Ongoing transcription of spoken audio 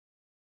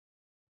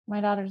My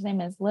daughter's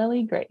name is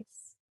Lily Grace.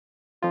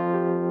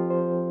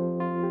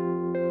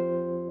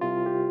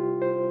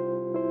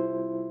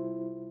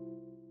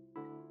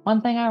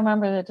 One thing I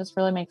remember that just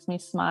really makes me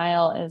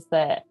smile is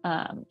that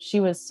she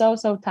was so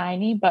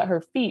tiny, but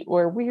her feet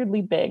were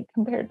weirdly big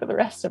compared to the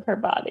rest of her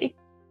body.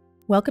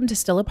 Welcome to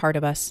Still a Part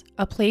of Us,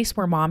 a place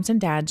where moms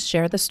and dads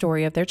share the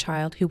story of their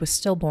child who was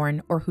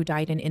stillborn or who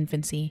died in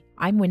infancy.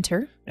 I'm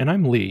Winter. And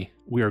I'm Lee.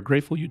 We are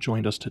grateful you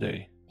joined us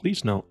today.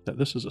 Please note that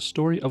this is a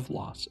story of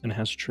loss and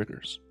has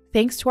triggers.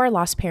 Thanks to our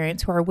lost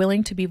parents who are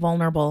willing to be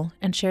vulnerable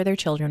and share their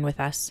children with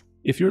us.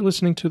 If you're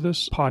listening to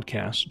this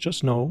podcast,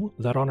 just know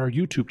that on our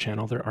YouTube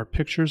channel, there are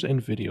pictures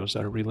and videos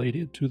that are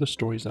related to the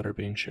stories that are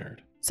being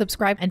shared.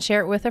 Subscribe and share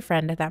it with a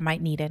friend that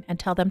might need it and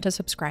tell them to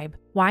subscribe.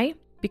 Why?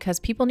 Because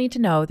people need to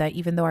know that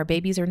even though our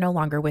babies are no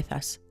longer with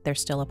us, they're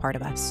still a part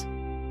of us.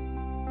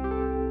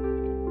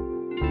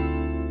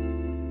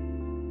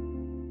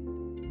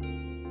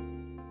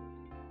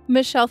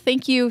 Michelle,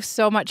 thank you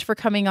so much for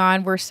coming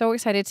on. We're so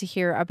excited to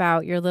hear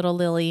about your little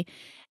Lily.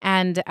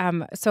 And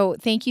so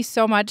thank you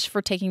so much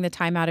for taking the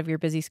time out of your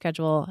busy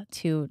schedule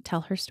to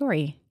tell her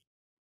story.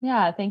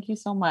 Yeah, thank you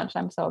so much.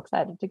 I'm so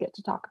excited to get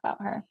to talk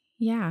about her.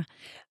 Yeah.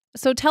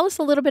 So tell us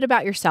a little bit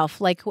about yourself,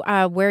 like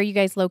where are you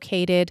guys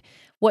located?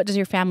 What does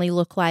your family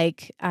look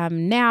like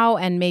now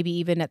and maybe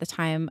even at the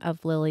time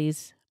of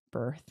Lily's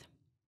birth?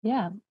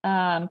 Yeah.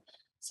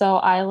 So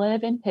I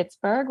live in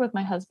Pittsburgh with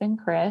my husband,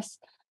 Chris,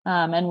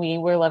 and we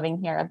were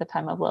living here at the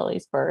time of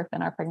Lily's birth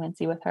and our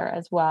pregnancy with her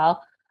as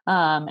well.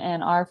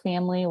 And our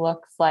family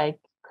looks like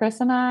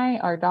Chris and I,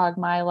 our dog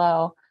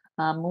Milo,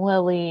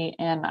 Lily,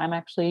 and I'm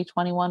actually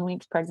 21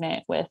 weeks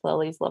pregnant with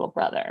Lily's little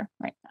brother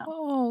right now.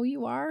 Oh,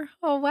 you are?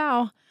 Oh,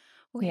 wow.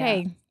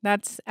 Okay. Yeah.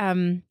 That's,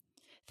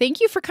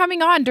 thank you for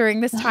coming on during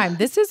this time.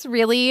 This is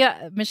really,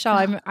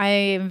 Michelle, I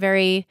am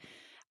very,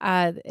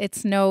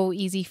 it's no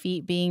easy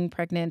feat being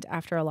pregnant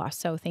after a loss.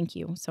 So thank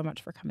you so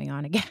much for coming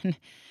on again.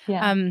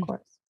 Yeah, of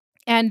course.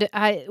 And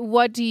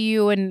what do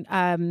you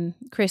and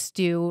Chris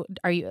do?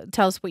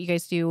 Tell us what you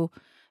guys do,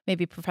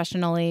 maybe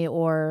professionally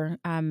or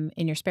in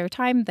your spare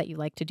time that you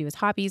like to do as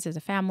hobbies, as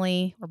a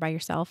family, or by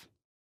yourself?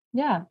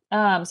 Yeah.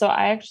 So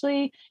I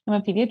actually am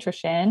a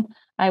pediatrician.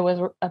 I was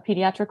a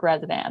pediatric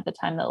resident at the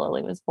time that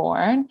Lily was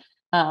born,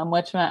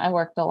 which meant I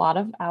worked a lot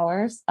of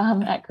hours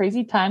at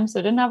crazy times.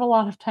 So didn't have a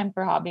lot of time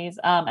for hobbies.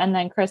 And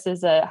then Chris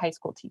is a high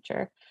school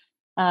teacher.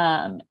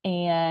 And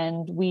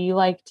we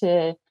like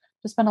to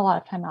spend a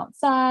lot of time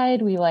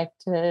outside. We like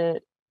to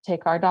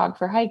take our dog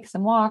for hikes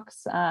and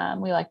walks.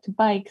 We like to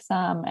bike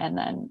some and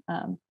then,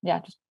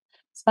 just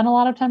spend a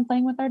lot of time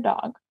playing with our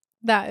dog.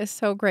 That is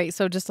so great.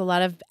 So just a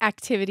lot of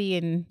activity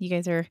and you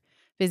guys are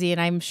busy.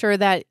 And I'm sure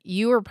that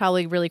you are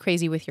probably really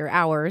crazy with your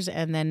hours.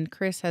 And then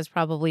Chris has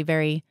probably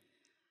very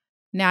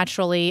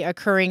naturally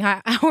occurring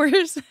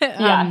hours.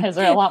 His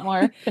are a lot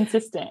more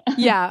consistent.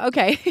 Yeah.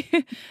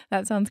 Okay.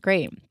 That sounds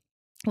great.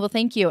 Well,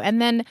 thank you.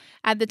 And then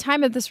at the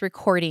time of this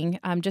recording,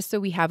 just so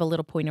we have a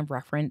little point of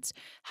reference,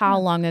 how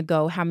long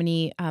ago, how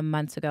many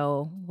months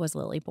ago was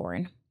Lily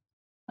born?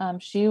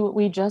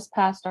 We just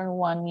passed our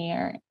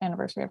 1-year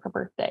anniversary of her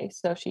birthday.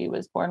 So she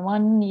was born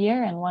 1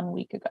 year and 1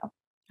 week ago.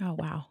 Oh,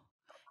 wow.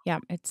 Yeah,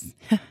 it's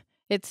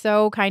it's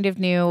so kind of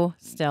new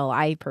still.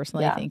 I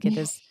personally think it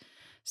is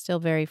still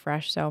very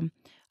fresh. So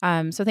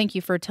so thank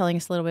you for telling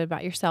us a little bit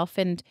about yourself.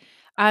 And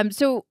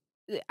so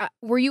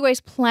were you guys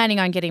planning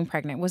on getting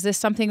pregnant? Was this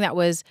something that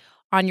was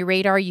on your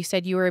radar? You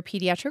said you were a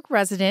pediatric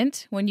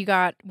resident when you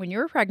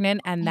were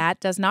pregnant, and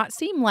that does not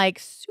seem like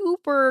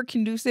super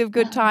conducive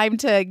good time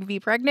to be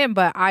pregnant,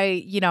 but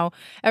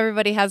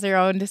everybody has their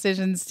own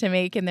decisions to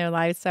make in their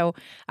lives. So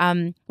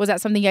was that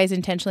something you guys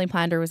intentionally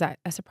planned or was that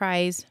a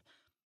surprise?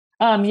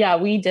 Yeah,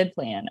 we did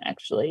plan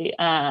actually.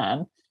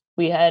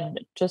 We had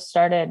just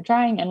started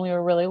trying and we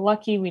were really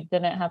lucky. We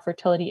didn't have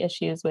fertility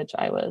issues, which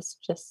I was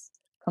just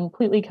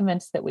completely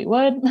convinced that we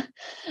would.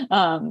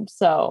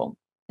 So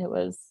it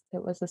was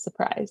a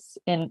surprise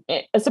in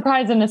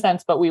a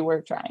sense, but we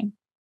were trying.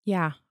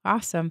 Yeah.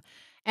 Awesome.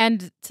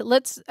 And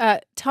let's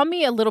tell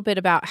me a little bit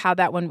about how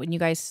that went when you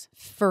guys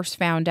first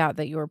found out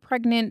that you were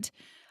pregnant.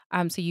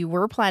 So you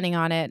were planning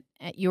on it.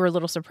 You were a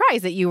little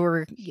surprised that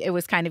it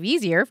was kind of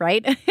easier,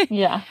 right?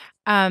 Yeah.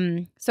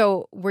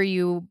 So were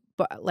you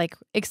like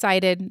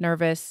excited,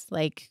 nervous?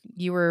 Like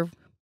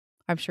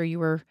I'm sure you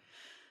were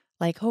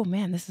like, oh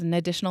man, this is an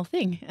additional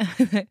thing.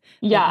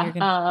 Yeah.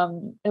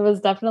 It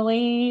was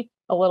definitely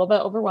a little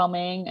bit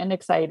overwhelming and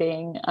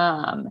exciting.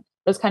 It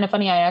was kind of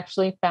funny. I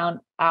actually found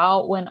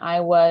out when I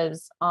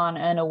was on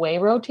an away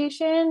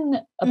rotation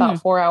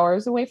about 4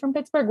 hours away from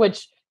Pittsburgh,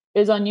 which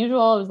is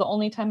unusual. It was the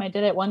only time I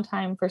did it, one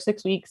time for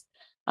 6 weeks.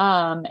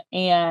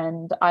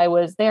 And I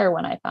was there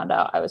when I found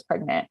out I was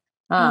pregnant.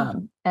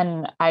 Oh.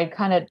 And I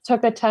kind of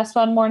took a test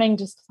one morning,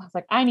 just I was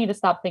like, I need to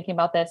stop thinking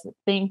about this,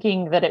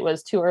 thinking that it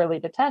was too early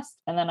to test.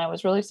 And then I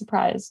was really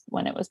surprised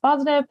when it was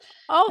positive.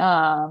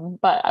 Oh.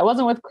 But I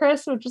wasn't with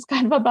Chris, which is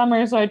kind of a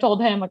bummer. So I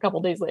told him a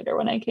couple days later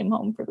when I came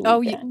home for the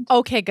weekend.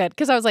 Okay, good.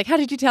 Because I was like, how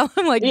did you tell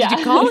him? Like, Yeah. did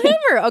you call him?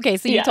 Or okay,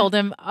 so you Yeah. told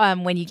him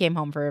when you came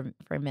home for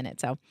a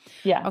minute. So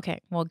Yeah.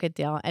 okay, well, good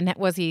deal. And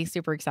was he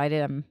super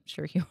excited? I'm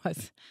sure he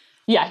was.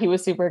 Yeah, he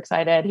was super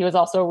excited. He was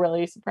also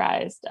really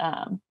surprised,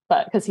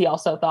 but because he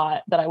also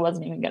thought that I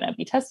wasn't even going to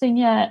be testing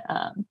yet.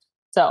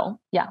 So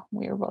yeah,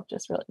 we were both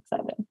just really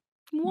excited.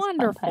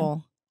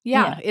 Wonderful.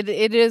 Yeah, it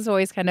is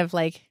always kind of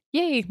like,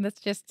 yay,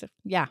 that's just,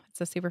 yeah,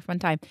 it's a super fun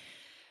time.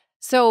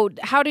 So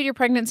how did your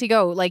pregnancy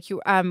go? Like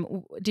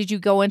did you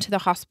go into the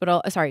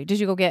hospital? Sorry, did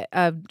you go get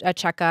a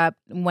checkup?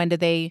 When did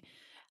they,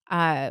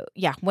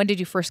 when did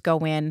you first go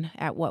in?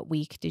 At what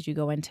week did you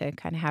go in to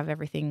kind of have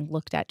everything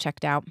looked at,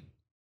 checked out?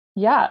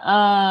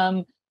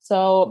 Yeah.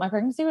 So my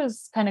pregnancy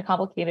was kind of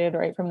complicated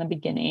right from the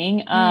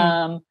beginning.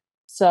 Mm.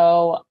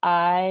 So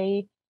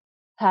I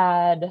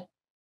started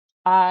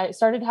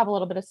to have a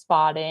little bit of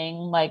spotting,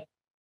 like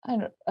I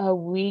don't a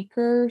week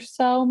or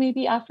so,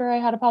 maybe after I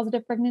had a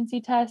positive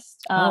pregnancy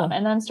test, Oh.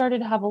 and then started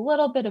to have a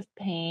little bit of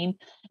pain.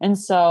 And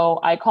so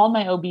I called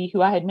my OB,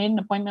 who I had made an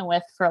appointment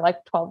with for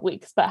like 12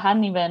 weeks, but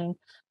hadn't even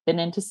been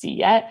in to see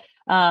yet.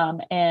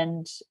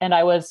 And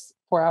I was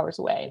 4 hours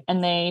away,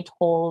 and they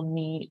told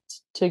me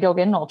to go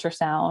get an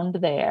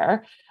ultrasound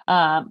there,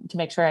 to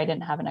make sure I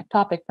didn't have an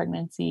ectopic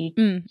pregnancy.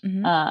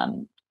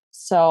 Mm-hmm.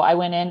 So I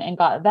went in and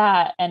got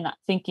that, and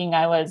thinking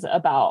I was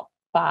about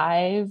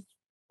 5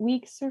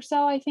 weeks or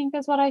so, I think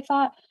is what I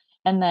thought.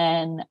 And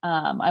then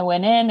I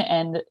went in,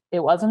 and it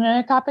wasn't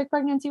an ectopic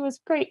pregnancy,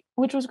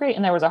 which was great.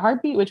 And there was a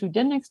heartbeat, which we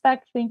didn't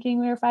expect, thinking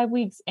we were 5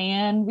 weeks,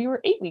 and we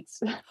were 8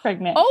 weeks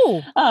pregnant.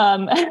 Oh.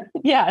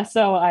 Yeah.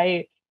 So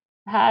I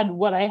had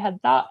what I had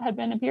thought had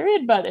been a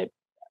period, but it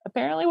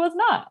apparently was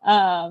not.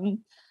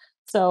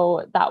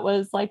 So that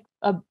was like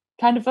a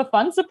kind of a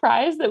fun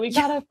surprise that we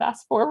got to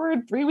fast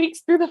forward 3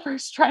 weeks through the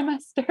first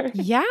trimester.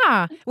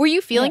 Yeah. Were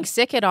you feeling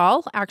sick at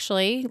all,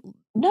 actually?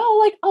 No,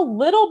 like a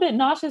little bit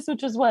nauseous,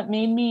 which is what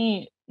made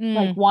me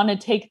like want to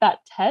take that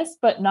test,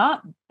 but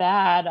not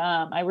bad.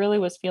 I really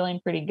was feeling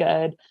pretty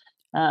good.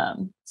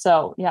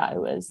 So yeah, it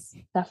was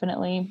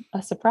definitely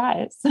a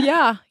surprise.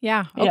 Yeah.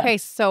 Yeah. Okay.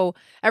 So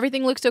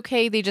everything looks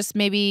okay. They just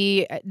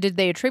maybe, did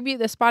they attribute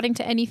the spotting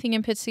to anything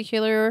in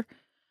particular?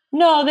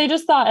 No, they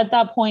just thought at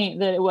that point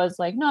that it was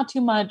like not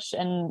too much.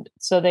 And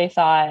so they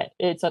thought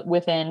it's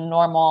within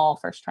normal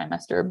first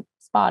trimester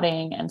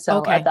spotting. And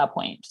so at that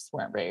point, just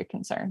weren't very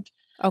concerned.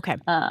 Okay.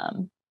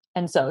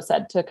 And so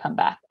said to come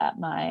back at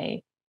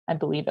I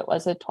believe it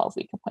was a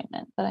 12-week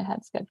appointment that I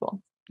had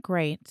scheduled.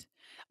 Great.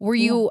 Were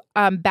you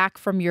back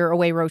from your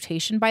away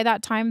rotation by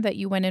that time that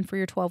you went in for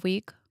your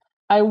 12-week?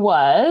 I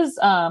was.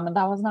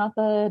 That was not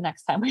the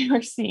next time we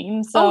were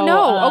seen. So, oh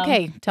no.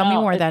 Okay. Tell me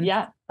more then.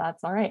 Yeah,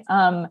 that's all right.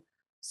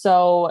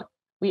 So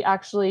we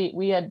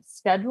had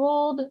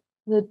scheduled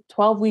the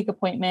 12-week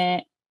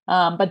appointment,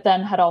 but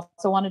then had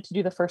also wanted to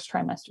do the first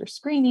trimester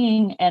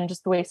screening, and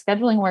just the way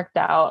scheduling worked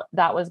out,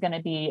 that was going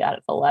to be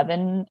at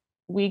 11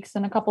 weeks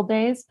in a couple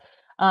days.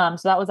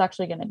 So that was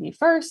actually going to be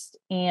first.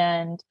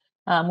 And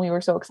we were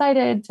so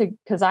excited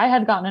because I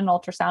had gotten an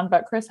ultrasound,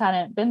 but Chris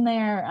hadn't been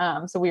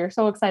there. So we were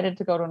so excited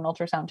to go to an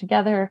ultrasound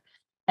together.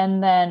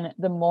 And then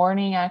the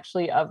morning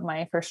actually of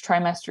my first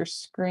trimester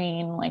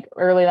screen, like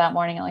early that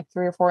morning at like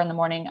 3 or 4 in the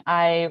morning,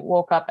 I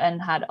woke up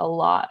and had a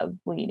lot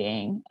of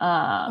bleeding.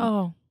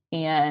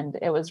 And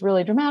it was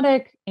really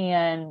dramatic.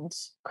 And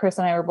Chris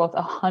and I were both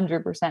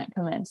 100%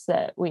 convinced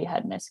that we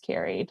had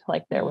miscarried.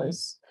 Like there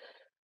was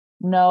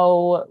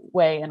no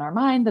way in our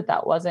mind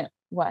that wasn't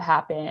what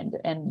happened.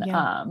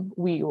 And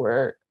we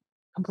were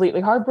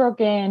completely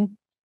heartbroken.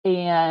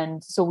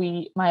 And so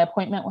my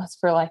appointment was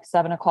for like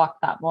 7 o'clock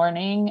that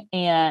morning.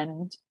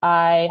 And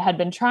I had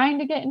been trying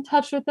to get in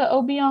touch with the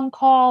OB on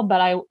call, but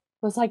I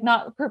was like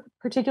not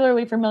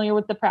particularly familiar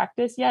with the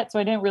practice yet. So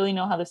I didn't really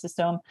know how the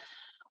system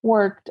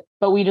worked,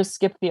 but we just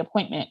skipped the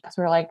appointment because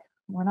we were like,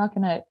 we're not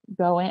going to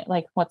go in.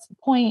 Like, what's the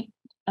point?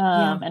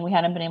 And we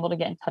hadn't been able to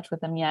get in touch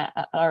with them yet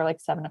at our like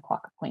 7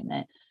 o'clock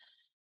appointment.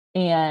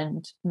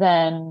 And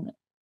then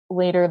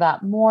later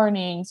that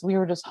morning, so we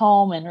were just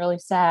home and really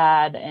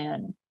sad.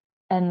 And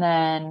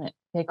then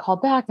they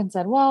called back and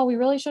said, well, we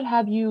really should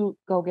have you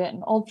go get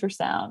an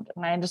ultrasound.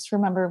 And I just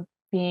remember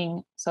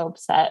being so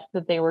upset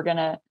that they were going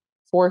to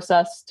force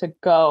us to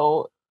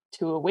go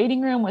to a waiting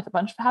room with a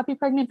bunch of happy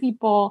pregnant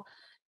people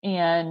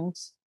and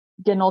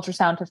get an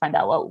ultrasound to find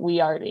out what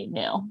we already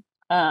knew.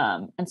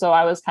 And so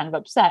I was kind of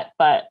upset,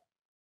 but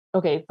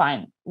okay,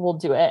 fine, we'll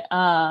do it.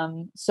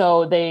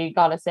 So they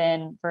got us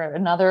in for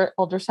another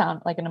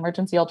ultrasound, like an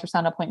emergency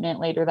ultrasound appointment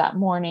later that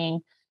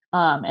morning.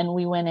 And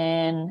we went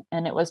in,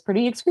 and it was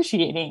pretty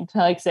excruciating to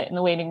like sit in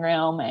the waiting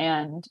room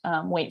and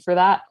wait for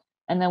that.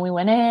 And then we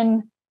went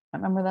in. I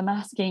remember them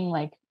asking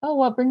like, oh,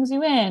 what brings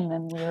you in?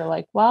 And we were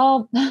like,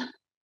 well,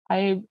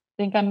 I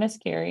think I'm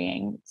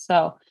miscarrying.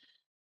 So,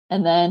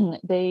 and then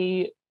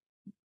they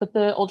put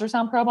the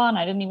ultrasound probe on.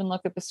 I didn't even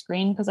look at the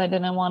screen because I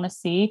didn't want to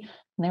see.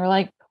 And they were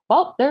like,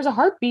 well, there's a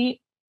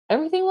heartbeat.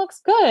 Everything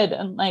looks good.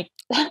 And like,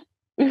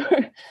 we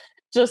were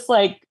just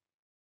like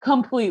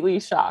completely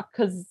shocked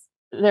because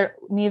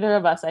neither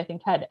of us, I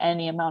think, had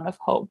any amount of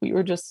hope. We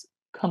were just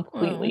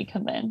completely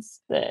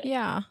convinced that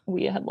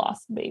we had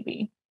lost the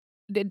baby.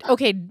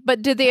 Okay,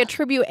 but did they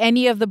attribute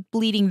any of the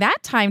bleeding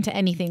that time to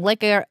anything,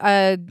 like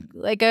a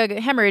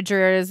hemorrhage,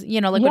 or the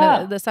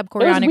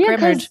subchorionic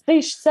hemorrhage?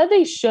 They said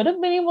they should have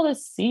been able to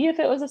see if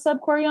it was a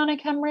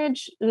subchorionic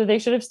hemorrhage. They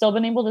should have still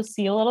been able to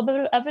see a little bit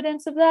of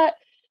evidence of that,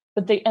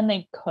 but they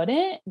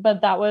couldn't. But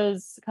that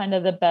was kind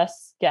of the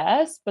best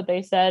guess. But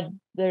they said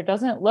there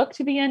doesn't look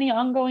to be any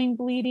ongoing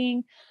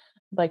bleeding.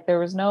 Like there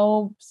was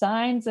no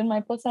signs in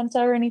my placenta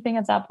or anything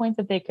at that point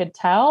that they could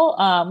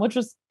tell, which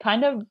was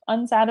kind of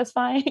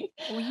unsatisfying.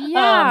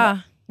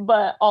 Yeah.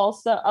 But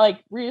also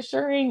like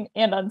reassuring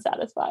and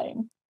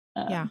unsatisfying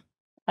at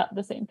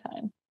the same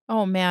time.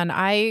 Oh man,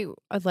 I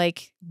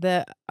like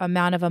the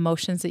amount of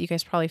emotions that you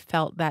guys probably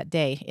felt that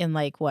day in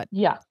like what?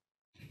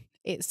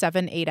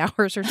 7-8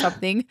 hours or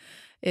something.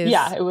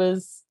 It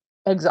was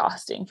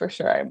exhausting for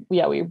sure.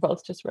 We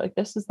both just were like,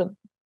 this is the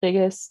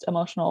biggest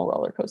emotional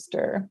roller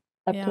coaster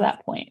up to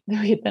that point that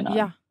we had been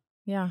on.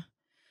 Yeah.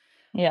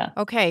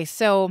 Okay,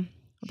 so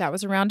that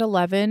was around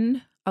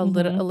 11, a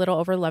little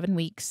over 11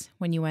 weeks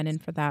when you went in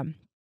for that.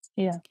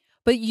 Yeah.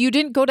 But you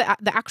didn't go to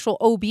the actual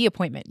OB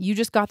appointment. You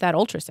just got that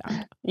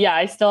ultrasound. Yeah,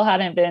 I still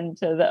hadn't been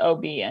to the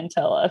OB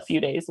until a few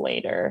days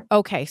later.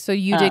 Okay, so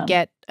you did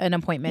get an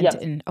appointment.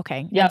 And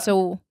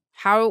so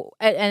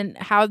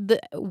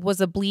was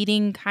the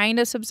bleeding kind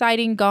of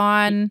subsiding,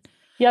 gone?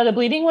 Yeah, the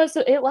bleeding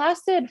it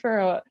lasted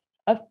for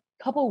a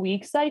couple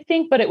weeks, I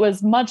think, but it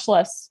was much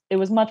less. It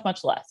was much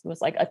less. It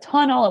was like a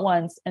ton all at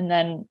once and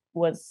then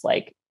was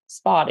like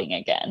spotting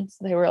again.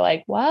 So they were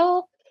like,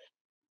 well,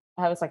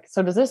 I was like,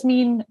 so does this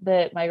mean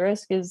that my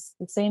risk is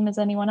the same as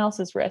anyone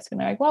else's risk?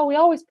 And they're like, well, we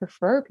always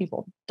prefer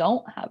people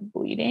don't have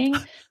bleeding,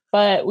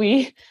 but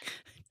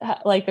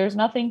there's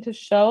nothing to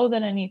show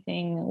that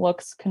anything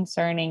looks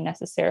concerning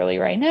necessarily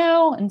right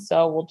now. And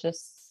so we'll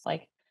just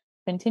like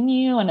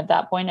continue. And at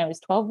that point I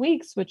was 12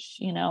 weeks, which,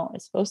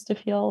 is supposed to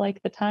feel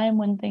like the time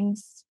when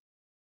things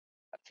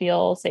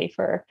feel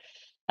safer.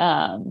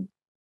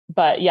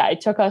 But yeah,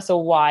 it took us a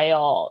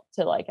while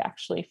to like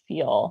actually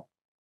feel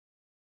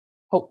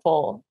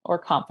hopeful or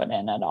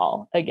confident at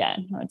all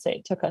again. I would say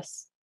it took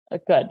us a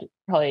good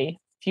probably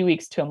few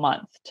weeks to a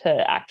month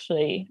to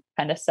actually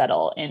kind of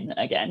settle in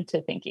again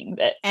to thinking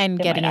that and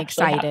getting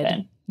excited.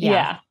 Happen.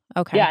 Yeah.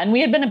 Okay. Yeah. And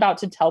we had been about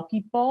to tell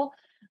people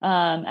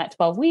at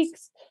 12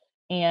 weeks.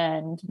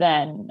 And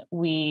then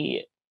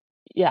we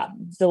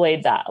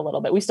delayed that a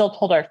little bit. We still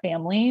told our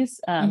families,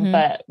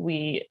 but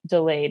we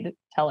delayed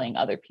telling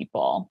other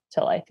people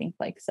till I think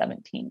like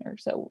 16 or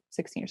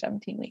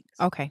 17 weeks.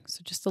 Okay.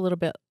 So just a little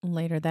bit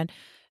later then.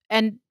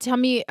 And tell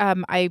me,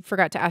 I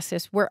forgot to ask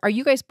this, are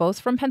you guys both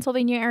from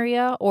Pennsylvania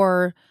area,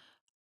 or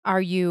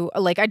are you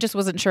like, I just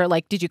wasn't sure,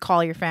 like, did you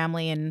call your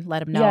family and let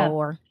them know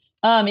or?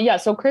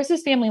 So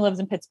Chris's family lives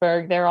in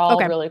Pittsburgh. They're all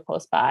really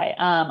close by.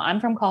 I'm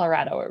from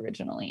Colorado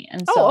originally.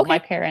 And so my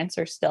parents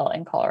are still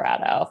in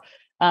Colorado.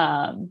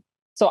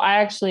 So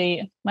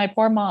my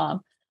poor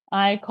mom,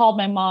 I called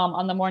my mom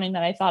on the morning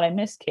that I thought I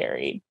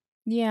miscarried.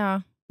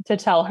 Yeah. To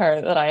tell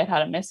her that I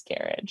had a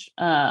miscarriage.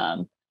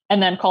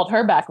 And then called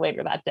her back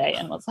later that day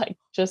and was like,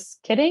 just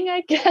kidding,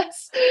 I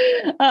guess.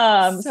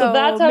 So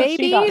that's how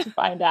she got to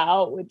find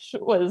out, which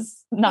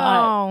was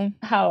not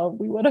how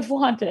we would have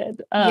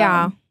wanted.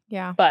 Yeah.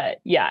 But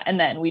yeah. And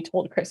then we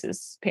told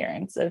Chris's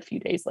parents a few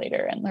days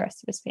later and the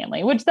rest of his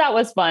family, which that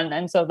was fun.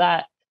 And so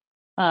that,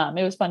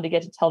 it was fun to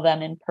get to tell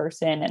them in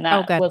person. And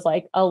that was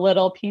like a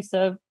little piece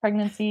of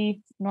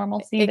pregnancy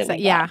normalcy that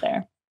we got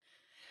there.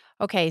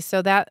 Okay,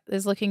 so that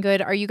is looking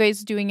good. Are you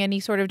guys doing any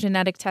sort of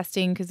genetic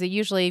testing? Because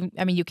usually,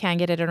 you can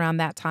get it around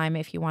that time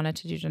if you wanted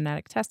to do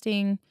genetic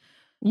testing.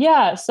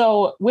 Yeah.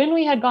 So when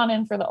we had gone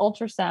in for the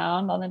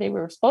ultrasound on the day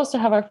we were supposed to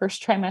have our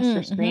first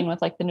trimester screen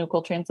with like the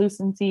nuchal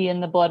translucency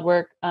and the blood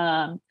work,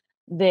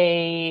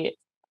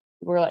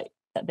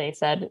 they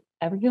said,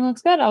 everything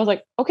looks good. I was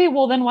like, okay,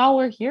 well then while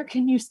we're here,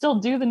 can you still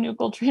do the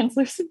nuchal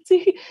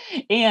translucency?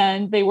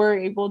 And they were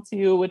able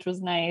to, which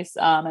was nice.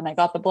 And I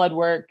got the blood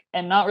work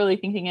and not really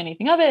thinking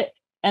anything of it.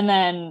 And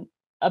then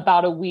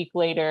about a week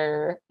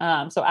later,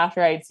 so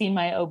after I'd seen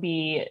my OB,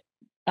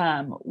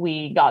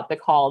 we got the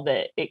call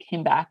that it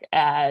came back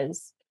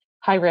as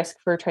high risk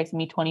for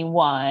trisomy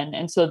 21.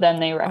 And so then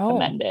they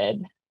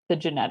recommended the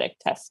genetic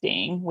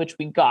testing, which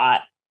we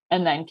got.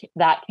 And then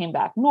that came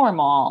back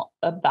normal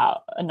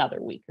about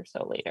another week or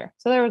so later.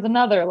 So there was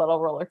another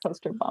little roller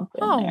coaster bump in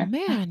there. Oh,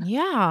 man.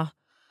 Yeah.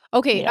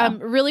 Okay.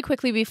 Really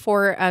quickly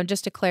before,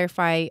 just to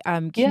clarify,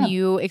 can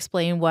you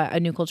explain what a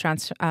nuchal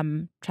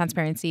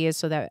transparency is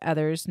so that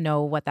others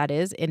know what that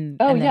is? And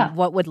then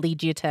what would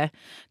lead you to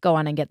go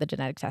on and get the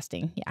genetic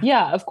testing? Yeah.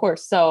 Yeah, of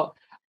course. So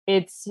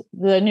it's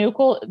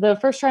the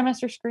first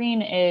trimester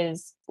screen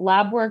is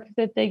lab work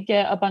that they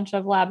get a bunch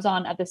of labs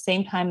on at the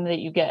same time that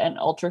you get an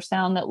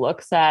ultrasound that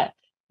looks at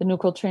the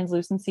nuchal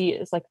translucency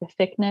is like the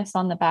thickness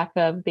on the back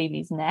of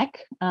baby's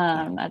neck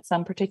at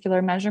some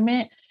particular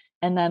measurement.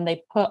 And then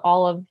I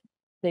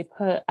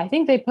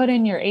think they put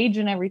in your age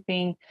and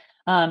everything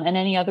and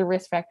any other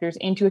risk factors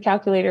into a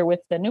calculator with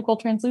the nuchal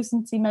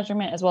translucency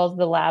measurement, as well as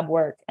the lab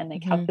work. And they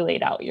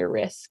calculate out your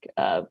risk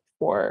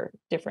for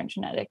different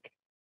genetic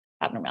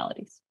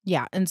abnormalities.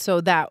 Yeah. And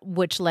so that,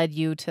 which led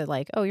you to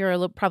like, oh,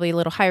 you're probably a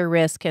little higher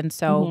risk. And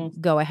so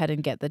go ahead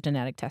and get the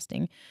genetic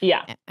testing.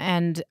 Yeah.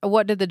 And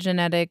what did the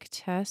genetic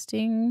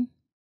testing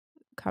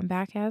come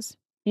back as?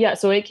 Yeah.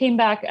 So it came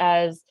back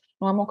as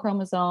normal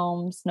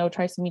chromosomes, no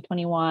trisomy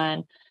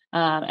 21.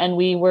 And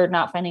we were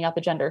not finding out the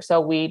gender.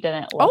 So we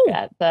didn't look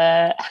at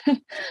the,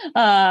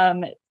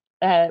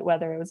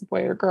 whether it was a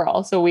boy or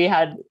girl. So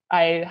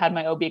I had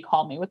my OB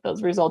call me with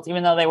those results,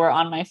 even though they were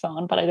on my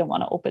phone, but I didn't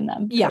want to open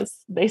them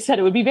because they said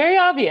it would be very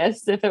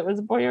obvious if it was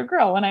a boy or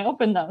girl when I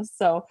opened those.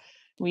 So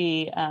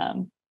we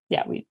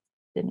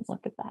didn't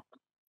look at that.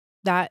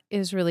 That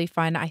is really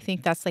fun. I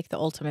think that's like the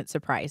ultimate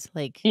surprise.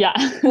 Like,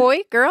 boy,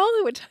 girl.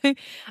 Which,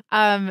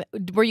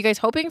 were you guys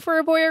hoping for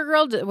a boy or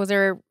girl? Was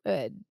there?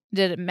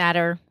 Did it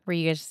matter? Were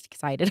you guys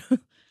excited?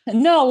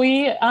 No,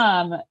 we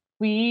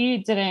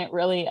didn't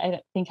really, I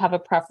think, have a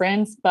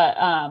preference, but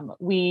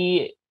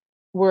we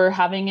were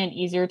having an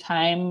easier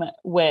time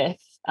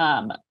with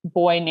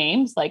boy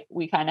names. Like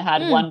we kind of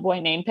had one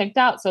boy name picked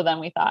out, so then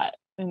we thought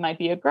it might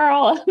be a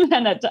girl,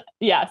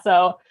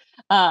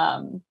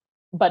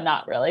 but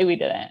not really. We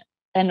didn't.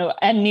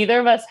 And neither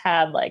of us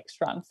had like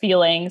strong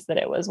feelings that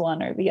it was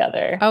one or the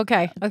other.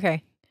 Okay.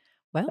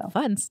 Well,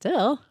 fun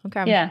still.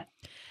 Okay. Yeah.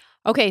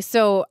 Okay.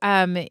 So,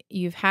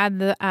 you've had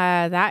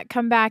that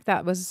come back.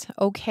 That was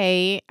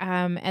okay.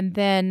 And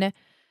then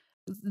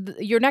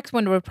your next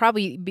one would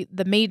probably be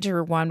the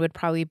major one would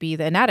probably be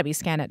the anatomy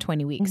scan at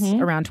 20 weeks,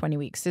 around 20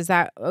 weeks. Is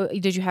that,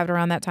 did you have it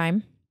around that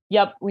time?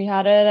 Yep. We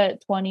had it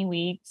at 20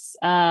 weeks.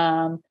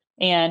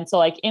 And so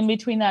like in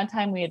between that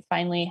time, we had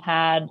finally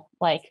had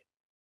like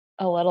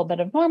a little bit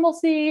of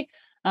normalcy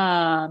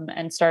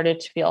and started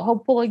to feel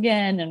hopeful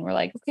again. And we're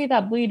like, okay,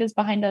 that bleed is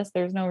behind us.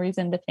 There's no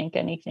reason to think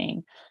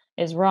anything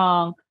is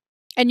wrong.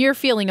 And you're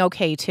feeling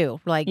okay too.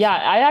 Like, yeah,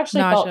 I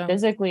actually nausea. felt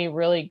physically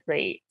really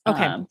great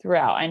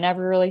throughout. I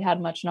never really had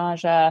much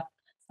nausea.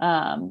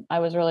 I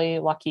was really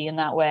lucky in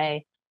that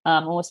way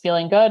and was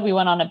feeling good. We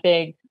went on a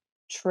big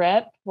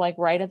trip, like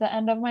right at the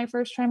end of my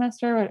first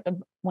trimester,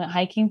 went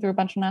hiking through a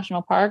bunch of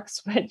national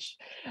parks, which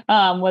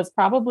was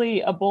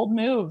probably a bold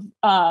move.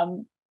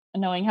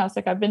 Knowing how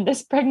sick I've been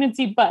this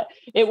pregnancy, but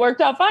it worked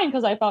out fine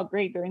because I felt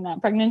great during that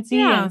pregnancy.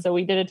 Yeah. And so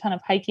we did a ton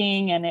of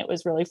hiking and it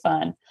was really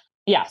fun.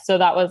 Yeah. So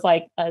that was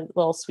like a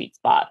little sweet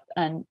spot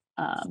and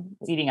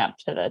leading up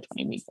to the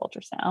 20-week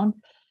ultrasound.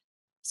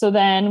 So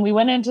then we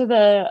went into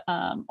the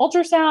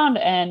ultrasound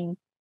and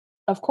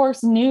of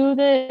course knew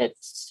that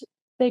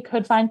they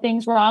could find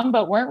things wrong,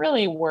 but weren't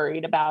really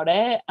worried about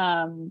it.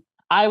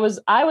 I was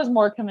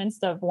more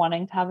convinced of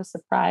wanting to have a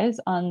surprise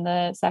on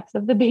the sex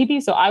of the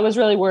baby. So I was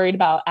really worried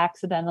about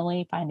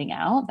accidentally finding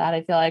out. That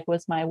I feel like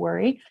was my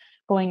worry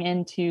going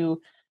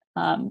into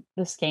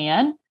the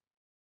scan.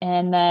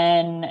 And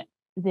then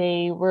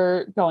they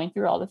were going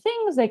through all the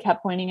things. They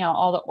kept pointing out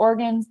all the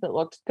organs that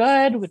looked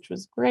good, which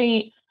was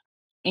great.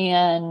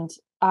 And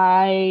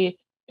it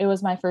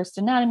was my first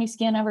anatomy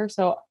scan ever.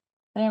 So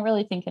I didn't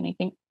really think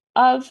anything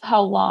of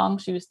how long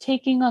she was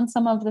taking on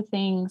some of the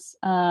things.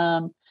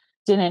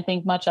 Didn't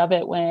think much of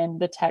it when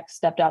the tech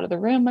stepped out of the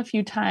room a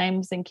few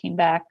times and came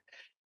back,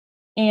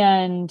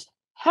 and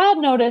had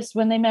noticed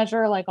when they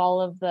measure like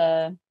all of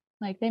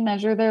they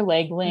measure their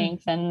leg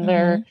length and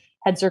their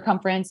head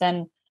circumference.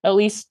 And at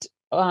least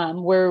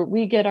where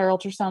we get our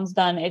ultrasounds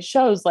done, it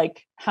shows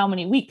like how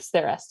many weeks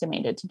they're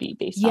estimated to be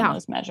based on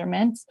those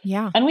measurements.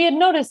 Yeah. And we had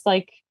noticed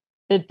like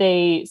that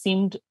they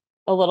seemed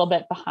a little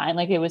bit behind,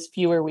 like it was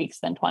fewer weeks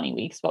than 20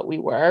 weeks, what we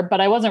were, but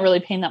I wasn't really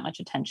paying that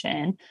much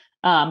attention.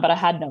 But I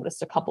had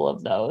noticed a couple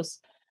of those.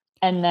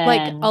 And then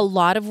like a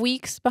lot of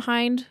weeks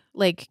behind,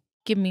 like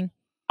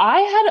I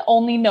had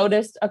only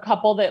noticed a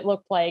couple that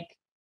looked like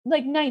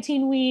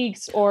 19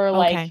 weeks or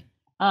like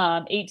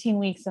 18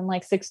 weeks and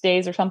like 6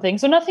 days or something.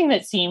 So nothing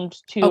that seemed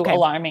too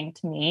alarming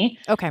to me.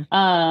 Okay.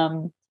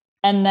 And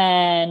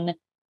then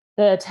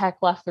the tech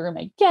left the room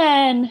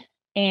again.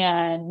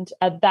 And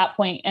at that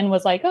point, and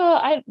was like,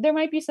 there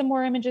might be some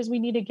more images we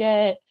need to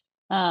get.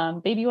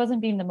 Baby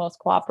wasn't being the most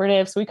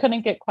cooperative, so we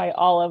couldn't get quite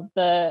all of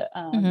the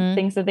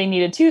things that they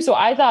needed to. So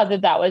I thought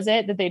that was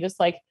it, that they just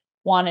like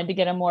wanted to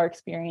get a more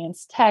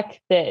experienced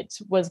tech that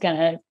was going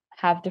to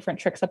have different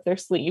tricks up their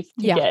sleeve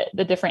to get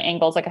the different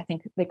angles. Like I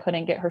think they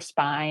couldn't get her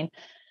spine.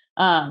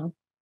 And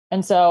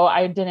so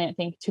I didn't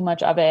think too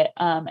much of it.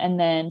 And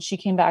then she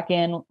came back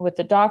in with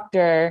the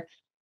doctor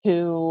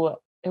who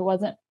I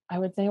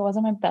would say it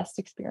wasn't my best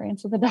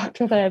experience with the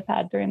doctor that I've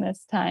had during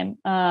this time.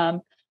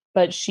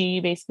 But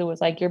she basically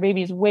was like, your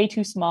baby's way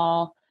too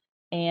small.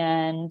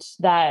 And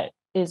that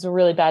is a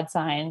really bad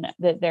sign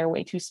that they're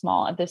way too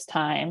small at this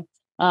time.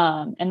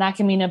 And that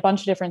can mean a bunch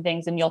of different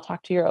things. And you'll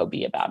talk to your OB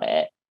about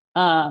it.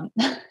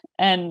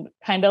 And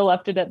kind of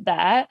left it at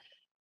that.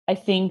 I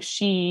think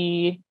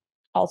she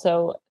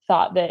also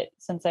thought that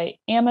since I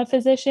am a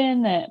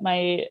physician, that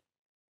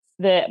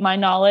my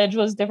knowledge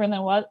was different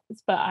than what,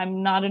 but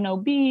I'm not an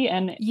OB.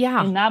 And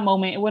in that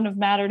moment, it wouldn't have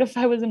mattered if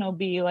I was an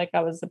OB, like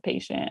I was a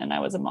patient and I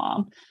was a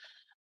mom.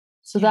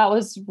 So that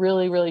was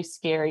really, really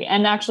scary.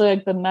 And actually,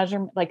 like the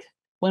measurement, like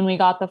when we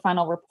got the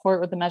final report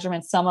with the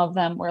measurements, some of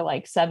them were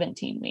like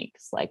 17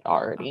 weeks, like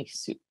already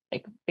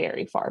like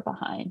very far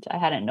behind. I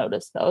hadn't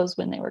noticed those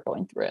when they were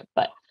going through it,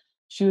 but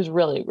she was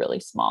really,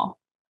 really small.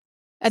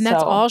 And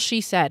that's all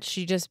she said.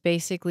 She just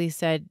basically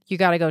said, you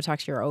got to go talk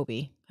to your OB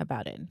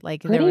about it.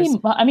 Like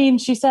I mean,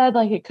 she said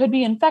like, it could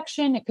be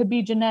infection, it could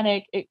be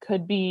genetic, it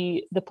could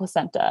be the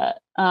placenta.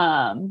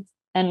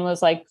 And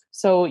was like,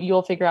 so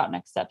you'll figure out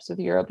next steps with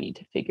your OB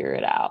to figure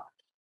it out.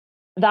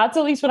 That's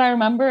at least what I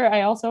remember.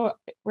 I also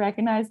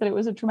recognize that it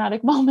was a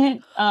traumatic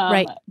moment.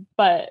 Right.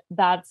 But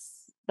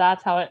that's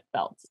how it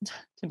felt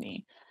to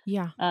me.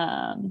 Yeah.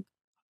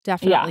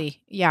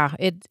 Definitely. Yeah.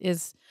 It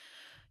is.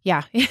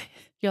 Yeah.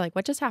 You're like,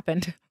 what just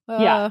happened?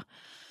 Yeah.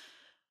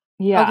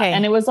 Okay.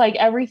 And it was like,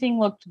 everything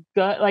looked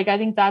good. Like, I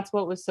think that's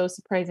what was so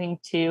surprising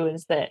too,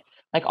 is that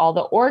like all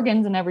the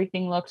organs and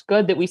everything looked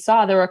good that we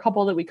saw. There were a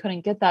couple that we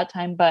couldn't get that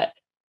time, but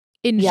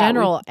in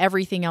general,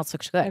 everything else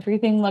looked good.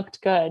 Everything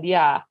looked good.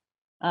 Yeah.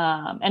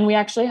 And we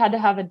actually had to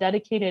have a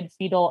dedicated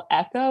fetal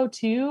echo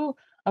too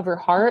of her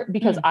heart,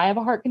 because I have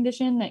a heart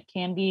condition that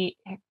can be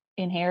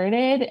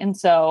inherited. And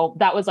so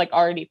that was like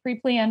already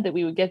pre-planned that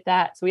we would get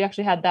that. So we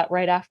actually had that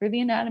right after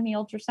the anatomy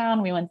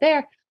ultrasound. We went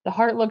there, the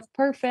heart looked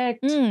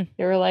perfect. They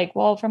were like,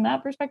 well, from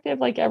that perspective,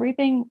 like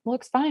everything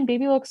looks fine.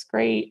 Baby looks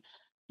great,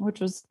 which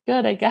was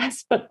good, I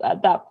guess. But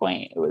at that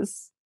point, it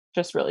was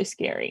just really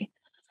scary.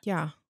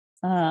 Yeah.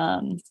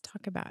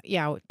 Talk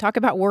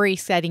about worry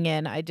setting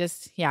in.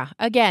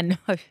 Again,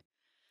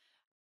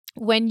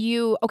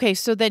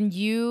 so then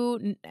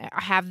you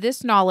have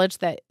this knowledge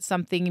that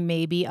something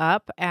may be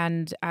up,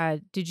 and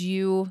did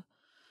you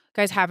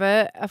guys have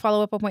a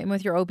follow-up appointment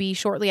with your OB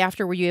shortly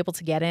after? Were you able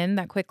to get in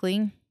that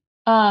quickly?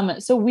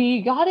 So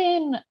we got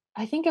in,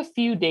 I think a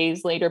few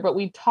days later, but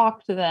we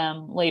talked to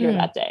them later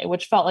that day,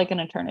 which felt like an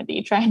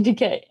eternity trying to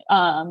get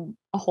a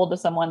hold of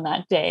someone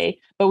that day.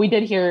 But we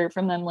did hear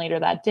from them later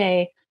that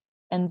day.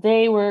 And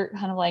they were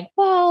kind of like,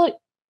 well,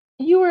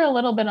 you were a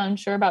little bit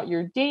unsure about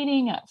your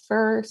dating at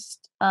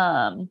first.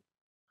 And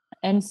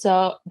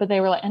so, but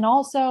they were like, and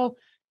also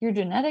your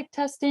genetic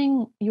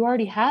testing, you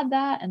already had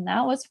that and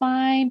that was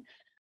fine.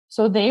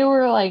 So they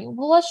were like,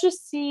 well, let's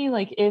just see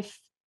like if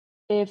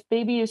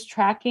baby is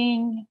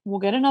tracking, we'll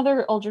get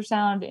another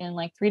ultrasound in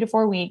like 3 to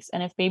 4 weeks.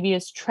 And if baby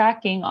is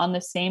tracking on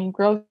the same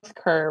growth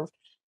curve,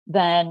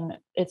 then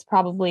it's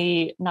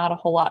probably not a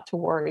whole lot to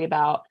worry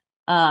about.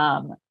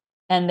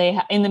 And they,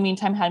 in the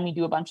meantime, had me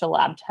do a bunch of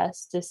lab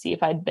tests to see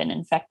if I'd been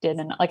infected.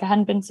 And like, I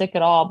hadn't been sick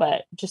at all,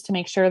 but just to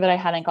make sure that I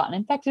hadn't gotten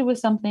infected with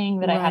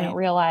something that I hadn't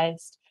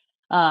realized,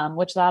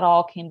 which that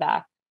all came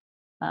back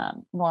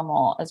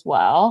normal as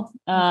well.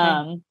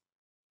 But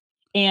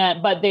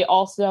they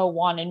also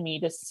wanted me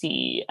to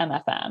see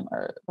MFM,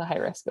 or the high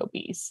risk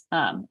OBs,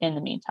 in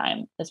the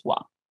meantime as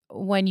well.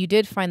 When you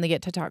did finally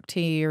get to talk to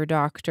your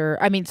doctor,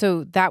 I mean,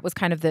 so that was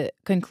kind of the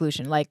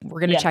conclusion, like we're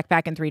going to check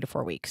back in 3 to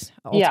 4 weeks,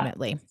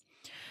 ultimately.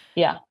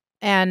 Yeah.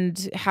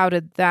 And how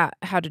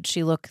did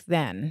she look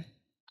then?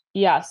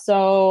 Yeah.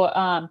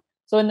 So,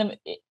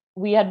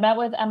 we had met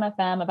with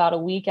MFM about a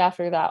week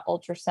after that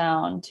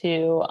ultrasound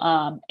too.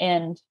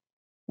 And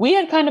we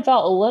had kind of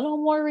felt a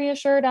little more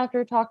reassured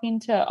after talking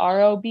to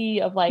ROB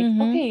of like,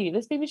 okay,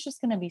 this baby's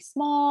just going to be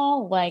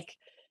small. Like,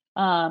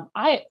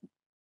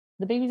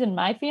 the babies in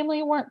my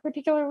family weren't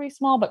particularly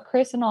small, but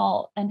Chris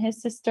and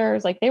his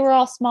sisters, like they were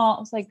all small. I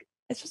was like,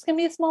 it's just going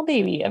to be a small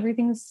baby.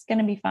 Everything's going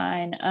to be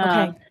fine.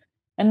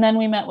 And then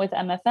we met with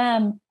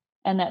MFM,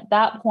 and at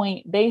that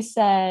point they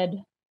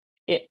said,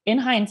 in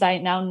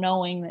hindsight, now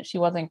knowing that she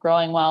wasn't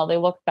growing well, they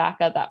looked back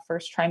at that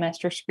first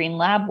trimester screen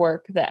lab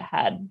work that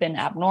had been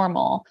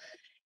abnormal.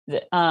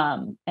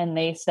 And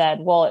they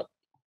said, well,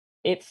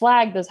 it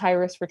flagged as high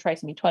risk for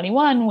trisomy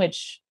 21,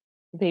 which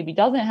the baby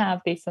doesn't have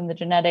based on the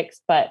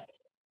genetics, but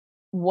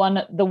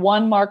the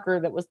one marker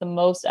that was the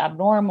most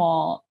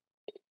abnormal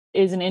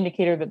is an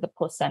indicator that the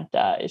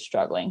placenta is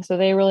struggling. So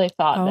they really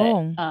thought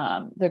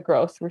that the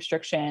growth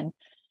restriction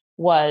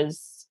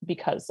was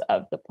because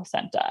of the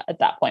placenta at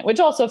that point,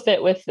 which also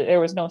fit with, there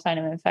was no sign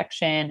of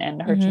infection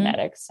and her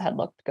genetics had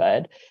looked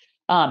good.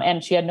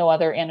 And she had no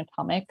other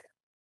anatomic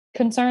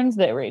concerns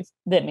that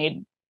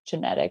made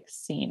genetics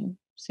seem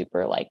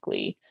super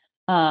likely.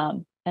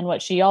 And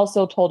what she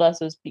also told us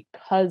was,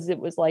 because it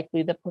was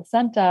likely the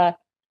placenta,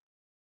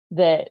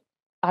 that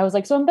I was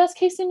like, so in best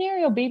case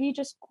scenario, baby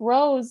just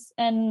grows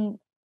and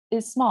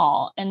is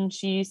small. And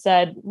she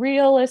said,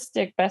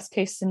 realistic best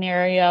case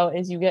scenario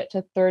is you get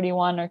to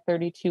 31 or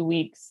 32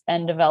 weeks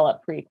and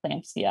develop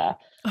preeclampsia.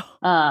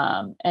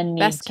 And need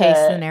best case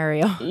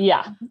scenario.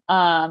 Yeah.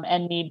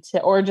 And need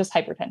to, or just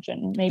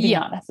hypertension, maybe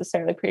not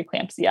necessarily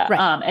preeclampsia,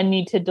 and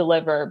need to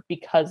deliver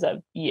because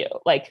of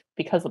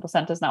because the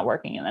placenta is not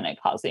working and then it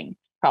causing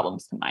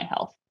problems to my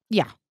health.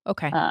 Yeah.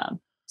 Okay.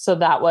 So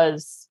that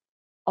was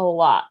a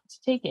lot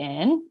to take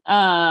in,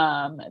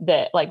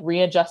 that like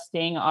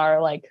readjusting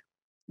our like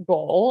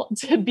goal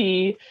to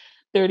be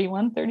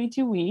 31,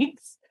 32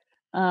 weeks.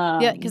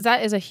 Yeah, because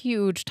that is a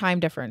huge time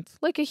difference,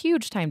 like a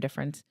huge time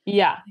difference.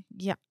 Yeah.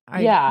 Yeah.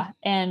 Yeah.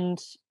 And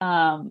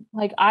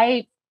like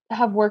I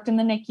have worked in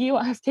the NICU.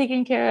 I've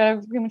taken care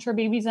of premature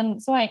babies.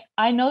 And so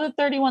I know that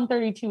 31,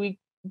 32 week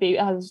baby,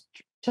 I was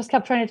just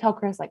kept trying to tell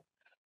Chris, like,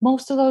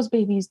 most of those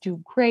babies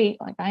do great.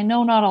 Like, I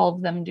know not all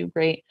of them do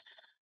great,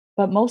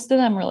 but most of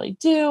them really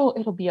do.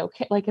 It'll be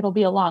okay. Like, it'll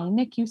be a long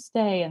NICU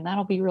stay and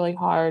that'll be really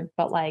hard,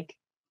 but like,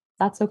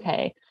 that's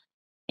okay.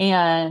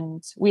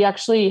 And we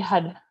actually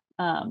had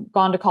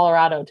gone to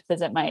Colorado to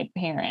visit my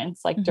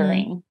parents, like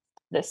during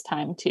this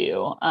time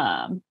too.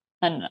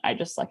 And I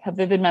just like have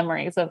vivid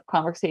memories of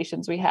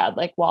conversations we had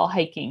like while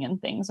hiking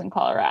and things in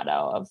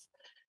Colorado of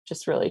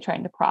just really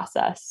trying to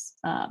process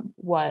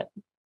what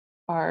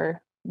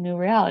our new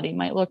reality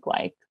might look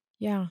like.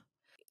 Yeah.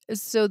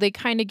 So they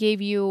kind of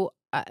gave you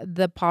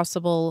the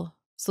possible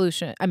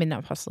solution. I mean,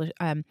 not possible,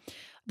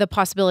 the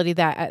possibility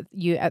that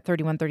at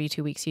 31,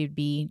 32 weeks, you'd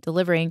be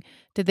delivering.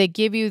 Did they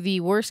give you the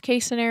worst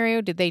case scenario?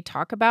 Did they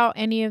talk about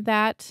any of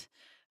that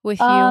with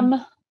you?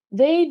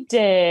 They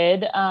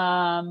did.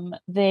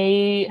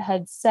 They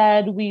had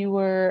said we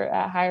were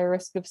at higher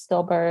risk of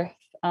stillbirth,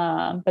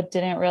 but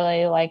didn't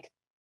really like,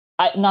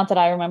 not that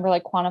I remember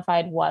like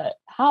quantified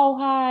how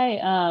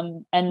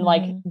high. And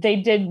like they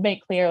did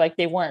make clear like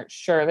they weren't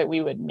sure that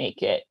we would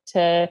make it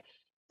to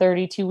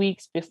 32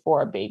 weeks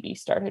before baby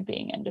started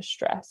being in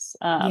distress.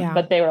 Yeah.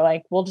 But they were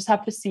like, we'll just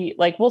have to see,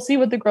 like, we'll see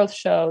what the growth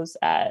shows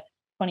at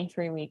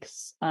 23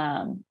 weeks,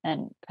 and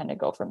kind of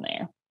go from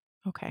there.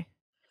 Okay.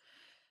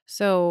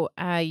 So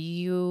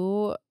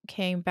you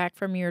came back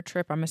from your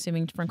trip, I'm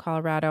assuming from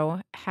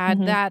Colorado,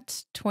 had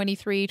that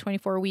 23,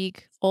 24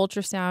 week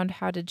ultrasound.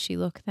 How did she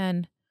look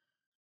then?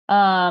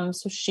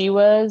 So she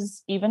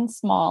was even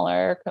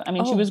smaller. I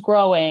mean, she was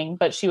growing,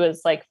 but she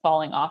was like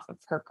falling off of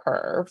her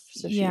curve.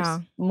 So she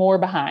was more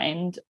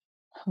behind,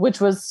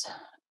 which was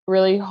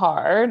really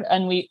hard.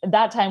 And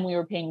that time we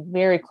were paying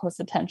very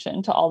close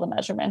attention to all the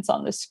measurements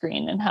on the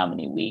screen and how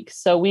many weeks.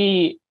 So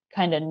we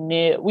kind of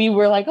knew, we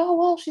were like, oh,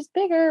 well, she's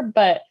bigger,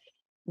 but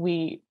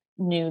we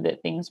knew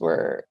that things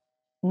were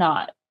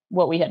not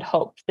what we had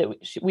hoped that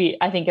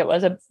I think it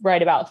was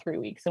right about 3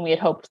 weeks, and we had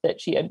hoped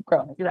that she had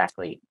grown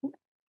exactly.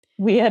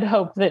 We had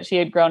hoped that she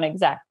had grown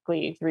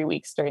exactly 3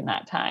 weeks during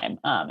that time.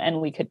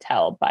 And we could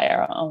tell by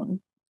our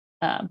own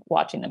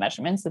watching the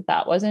measurements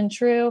that wasn't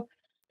true.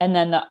 And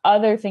then the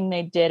other thing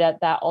they did at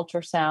that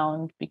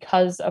ultrasound,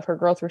 because of her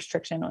growth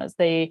restriction, was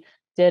they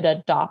did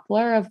a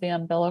Doppler of the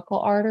umbilical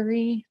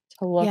artery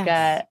to look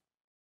at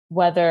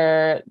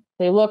whether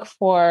they look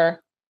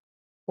for,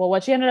 well,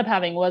 what she ended up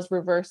having was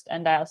reversed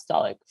end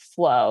diastolic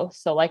flow.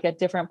 So like at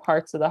different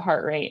parts of the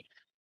heart rate,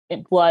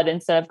 blood,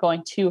 instead of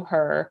going to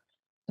her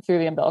through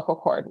the umbilical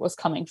cord, was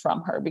coming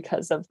from her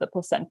because of the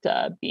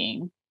placenta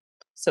being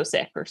so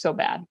sick or so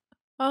bad.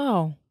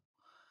 Oh.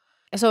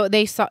 So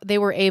they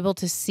were able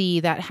to see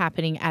that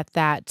happening at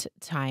that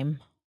time.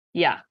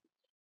 Yeah.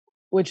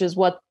 Which is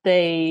what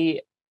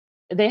they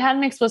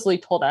hadn't explicitly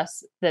told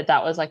us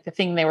that was like the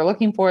thing they were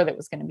looking for that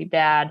was going to be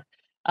bad.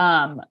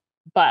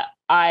 But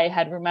I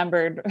had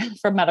remembered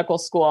from medical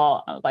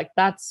school, I was like,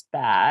 that's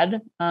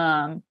bad.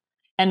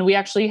 And we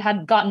actually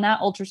had gotten that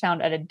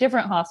ultrasound at a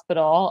different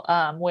hospital,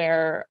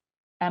 where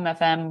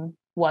MFM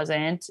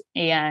wasn't,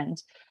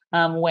 and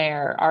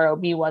where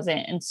ROB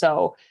wasn't. And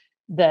so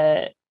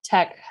the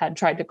tech had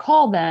tried to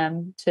call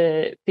them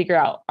to figure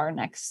out our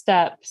next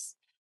steps.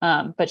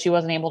 But she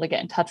wasn't able to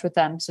get in touch with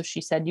them. So she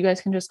said, you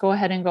guys can just go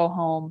ahead and go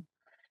home,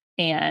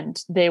 and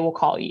they will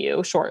call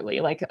you shortly.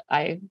 Like,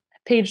 I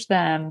paged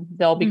them,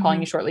 they'll be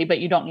calling you shortly, but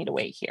you don't need to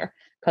wait here,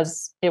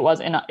 because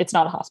it's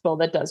not a hospital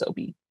that does OB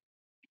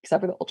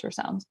except for the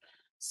ultrasounds.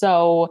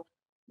 So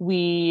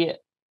we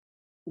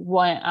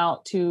went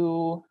out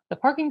to the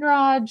parking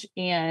garage,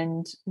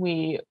 and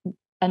then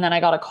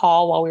I got a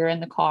call while we were in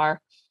the car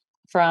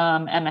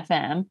from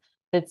MFM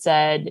that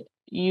said,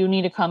 you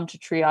need to come to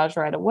triage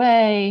right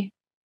away,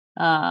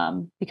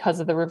 because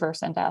of the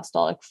reverse end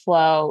diastolic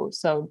flow.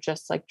 So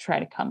just like try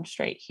to come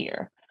straight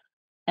here.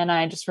 And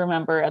I just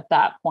remember at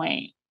that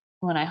point,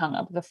 when I hung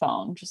up the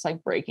phone, just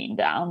like breaking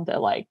down,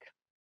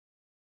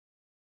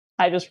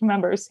 I just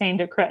remember saying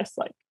to Chris,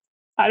 like,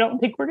 I don't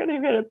think we're going to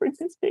be able to bring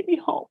this baby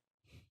home.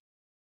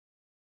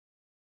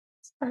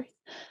 Sorry.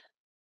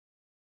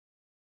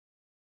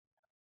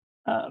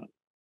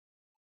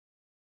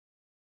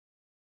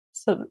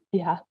 So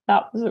yeah,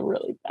 that was a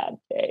really bad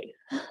day.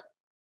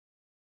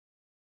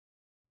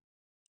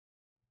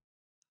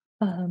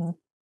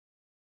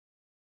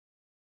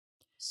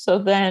 So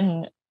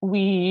then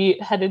we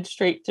headed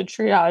straight to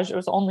triage. It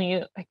was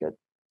only like a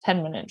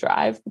 10-minute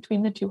drive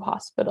between the two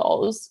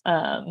hospitals.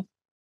 And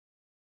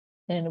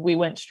we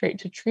went straight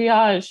to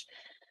triage.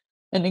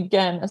 And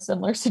again, a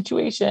similar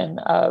situation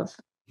of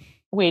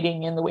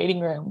waiting in the waiting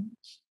room,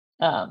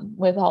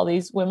 with all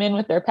these women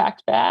with their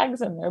packed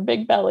bags and their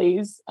big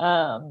bellies,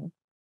 and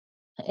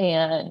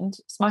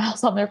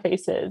smiles on their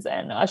faces,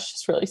 and us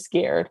just really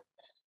scared.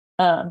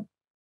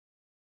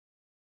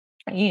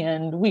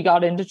 And we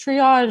got into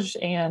triage,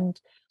 and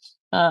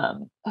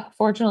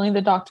fortunately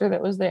the doctor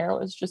that was there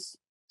was just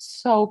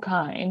so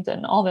kind,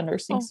 and all the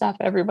nursing staff,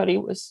 everybody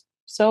was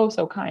so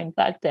kind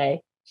that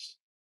day.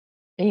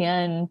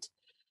 And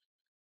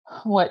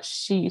what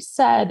she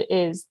said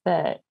is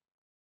that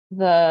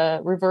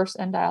the reverse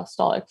end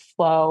diastolic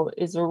flow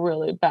is a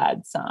really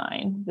bad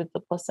sign that the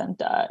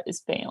placenta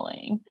is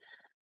failing.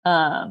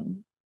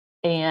 And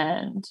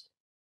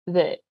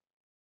that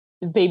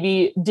the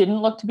baby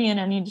didn't look to be in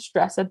any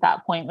distress at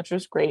that point, which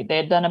was great. They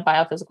had done a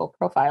biophysical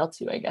profile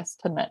too, I guess,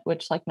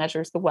 which like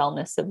measures the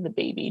wellness of the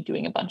baby,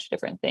 doing a bunch of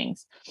different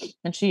things.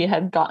 And she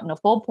had gotten a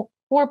full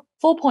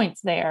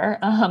points there.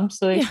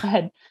 So they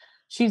said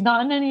she's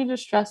not in any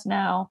distress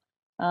now,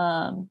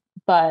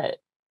 but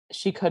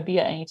she could be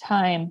at any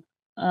time.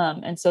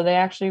 And so they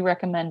actually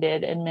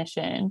recommended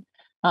admission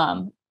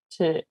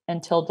to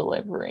until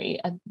delivery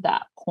at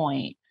that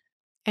point.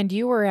 And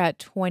you were at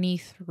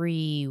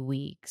 23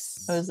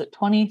 weeks. I was at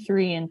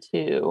 23 and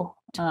 2.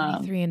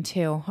 23 and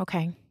 2.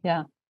 Okay.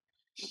 Yeah.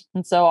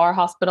 And so our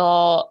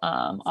hospital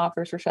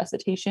offers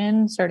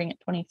resuscitation starting at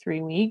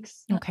 23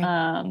 weeks. Okay.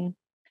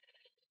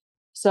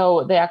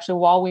 So they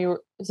actually,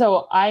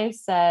 so I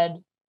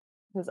said,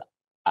 because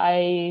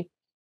I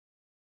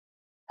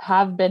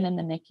have been in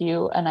the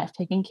NICU and I've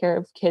taken care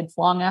of kids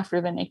long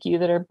after the NICU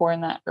that are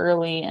born that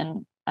early.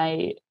 And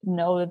I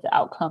know that the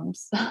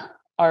outcomes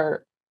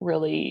are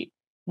really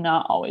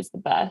not always the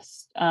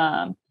best.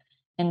 And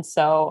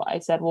so I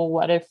said, well,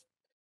 what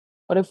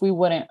if we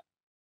wouldn't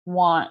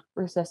want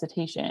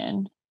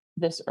resuscitation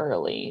this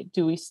early?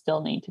 Do we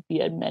still need to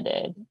be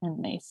admitted?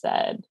 And they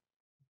said,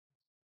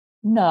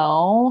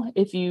 no,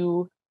 if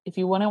you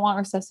wouldn't want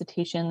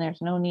resuscitation,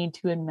 there's no need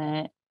to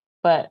admit,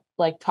 but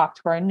like talk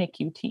to our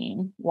NICU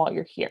team while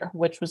you're here,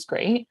 which was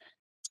great.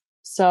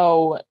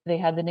 So they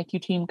had the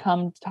NICU team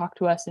come to talk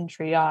to us in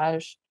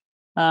triage,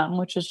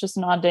 which was just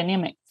an odd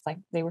dynamic. It's like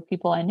they were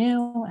people I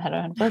knew, had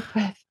worked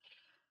with.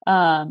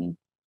 And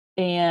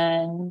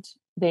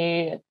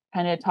they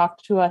kind of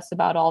talked to us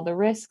about all the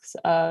risks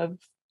of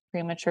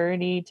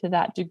prematurity to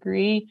that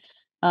degree.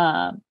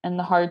 And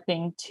the hard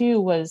thing too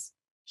was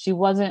she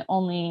wasn't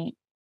only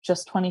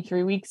just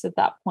 23 weeks at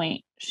that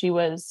point. She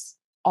was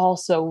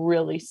also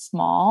really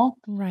small.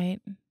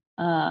 Right.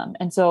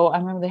 And so I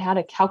remember they had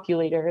a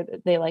calculator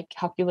that they like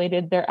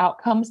calculated their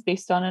outcomes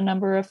based on a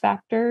number of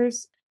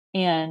factors.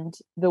 And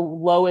the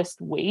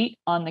lowest weight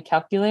on the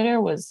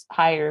calculator was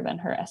higher than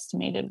her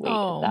estimated weight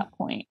at that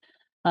point.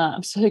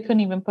 So they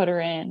couldn't even put her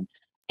in,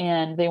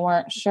 and they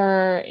weren't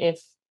sure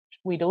if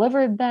we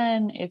delivered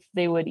then, if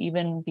they would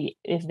even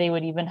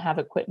have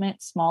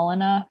equipment small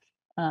enough,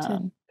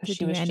 because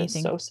she was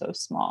just so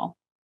small.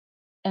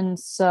 And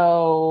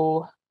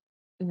so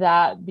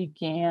that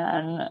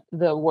began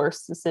the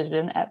worst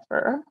decision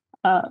ever.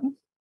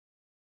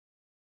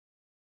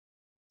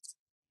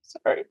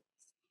 Sorry.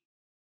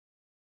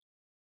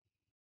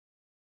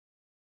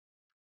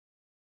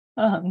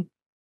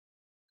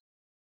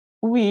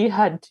 We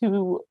had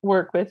to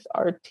work with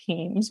our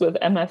teams with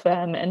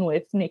MFM and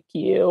with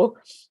NICU,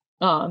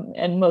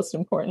 and most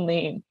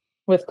importantly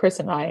with Chris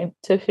and I,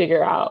 to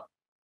figure out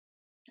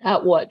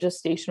at what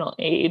gestational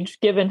age,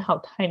 given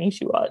how tiny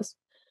she was,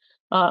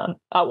 at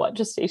what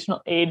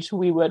gestational age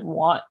we would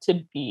want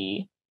to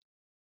be,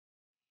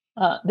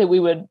 that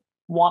we would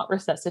want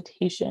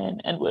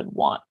resuscitation and would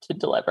want to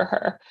deliver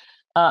her,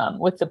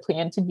 with the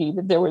plan to be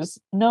that there was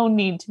no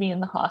need to be in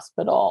the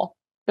hospital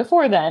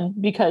before then,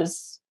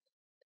 because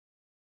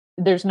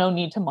there's no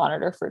need to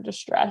monitor for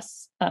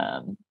distress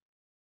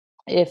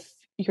if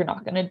you're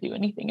not going to do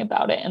anything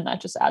about it. And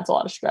that just adds a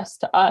lot of stress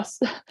to us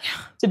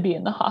to be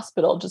in the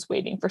hospital just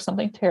waiting for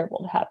something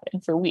terrible to happen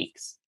for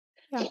weeks.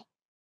 Yeah.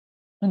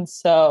 And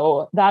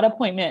so that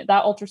appointment,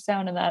 that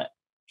ultrasound and that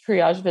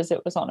triage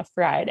visit was on a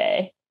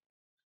Friday.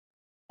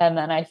 And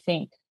then I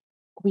think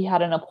we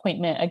had an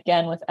appointment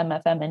again with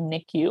MFM and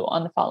NICU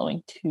on the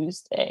following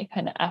Tuesday,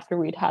 kind of after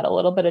we'd had a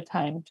little bit of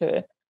time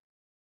to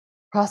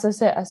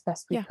process it as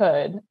best we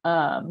could,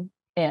 and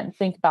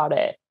think about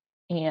it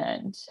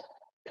and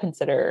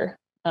consider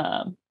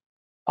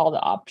all the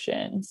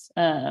options,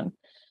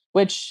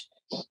 which,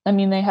 I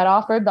mean, they had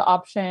offered the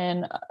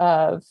option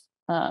of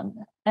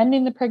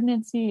ending the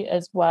pregnancy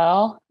as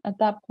well at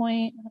that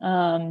point.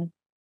 In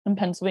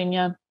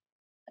Pennsylvania,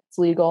 it's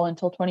legal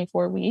until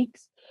 24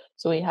 weeks.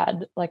 So we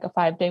had like a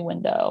 5-day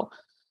window,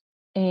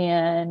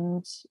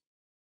 and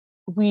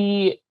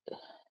we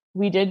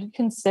did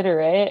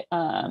consider it,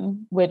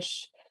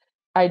 which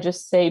I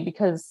just say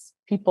because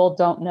people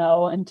don't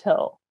know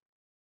until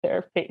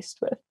they're faced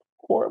with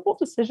horrible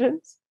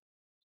decisions.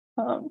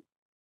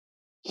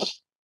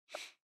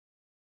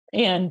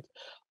 And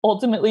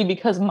ultimately,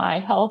 because my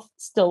health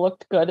still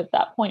looked good at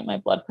that point, my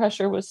blood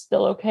pressure was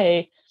still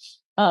okay.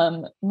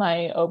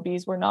 My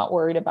OBs were not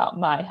worried about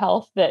my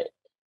health, that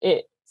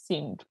it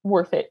seemed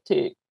worth it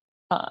to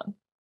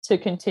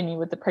continue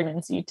with the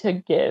pregnancy, to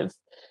give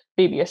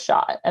baby a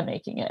shot at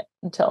making it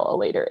until a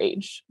later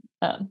age,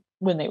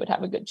 when they would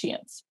have a good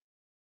chance.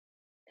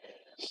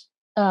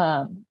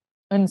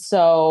 And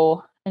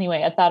so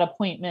anyway, at that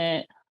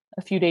appointment,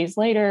 a few days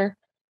later,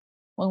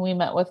 when we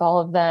met with all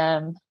of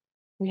them,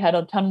 we had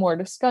a ton more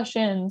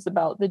discussions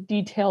about the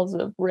details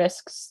of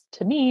risks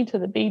to me, to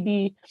the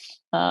baby,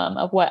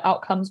 of what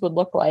outcomes would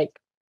look like.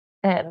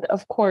 And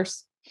of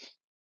course,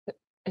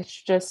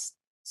 it's just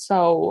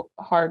so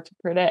hard to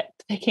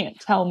predict. They can't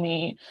tell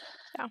me.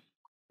 Yeah.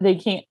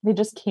 They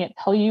just can't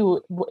tell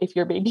you if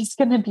your baby's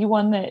going to be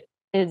one that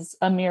is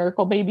a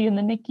miracle baby in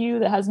the NICU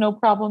that has no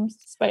problems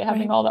despite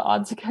having all the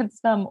odds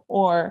against them,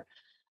 or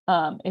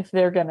if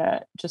they're going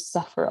to just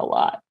suffer a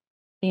lot.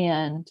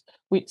 And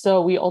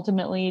we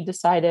ultimately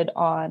decided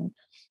on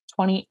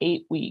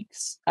 28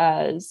 weeks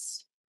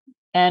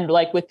and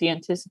like with the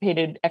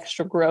anticipated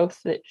extra growth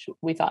that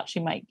we thought she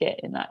might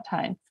get in that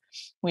time,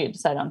 we had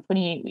decided on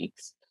 28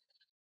 weeks.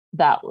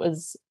 That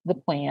was the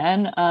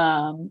plan.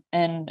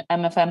 And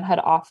MFM had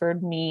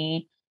offered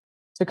me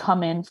to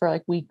come in for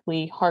like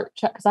weekly heart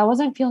check because I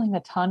wasn't feeling a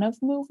ton of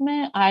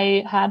movement.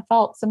 I had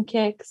felt some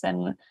kicks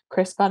and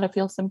Chris got to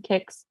feel some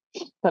kicks,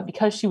 but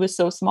because she was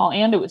so small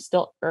and it was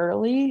still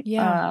early,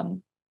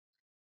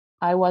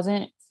 I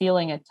wasn't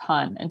feeling a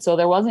ton. And so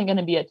there wasn't going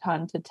to be a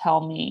ton to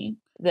tell me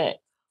that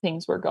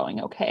things were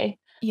going okay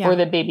or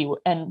the baby.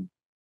 And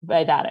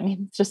by that, I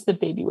mean, just the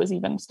baby was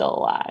even still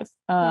alive.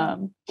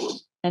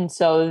 And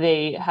so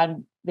they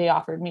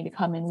offered me to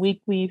come in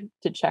weekly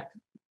to check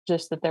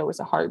just that there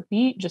was a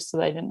heartbeat, just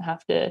so I didn't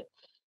have to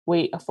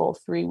wait a full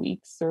 3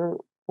 weeks or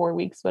 4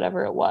 weeks,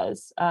 whatever it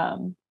was,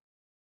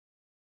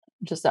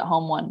 just at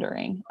home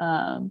wondering.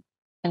 And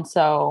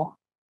so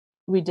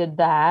we did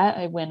that.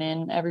 I went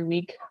in every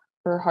week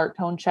for heart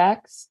tone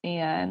checks,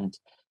 and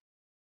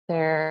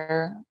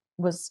there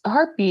was a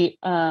heartbeat.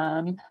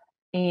 And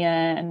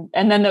then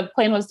the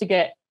plan was to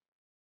get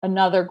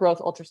another growth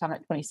ultrasound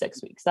at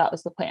 26 weeks. That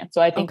was the plan.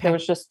 So I think there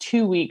was just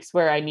 2 weeks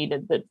where I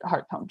needed the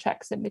heart tone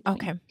checks in between.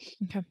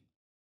 Okay.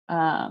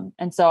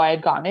 And so I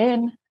had gone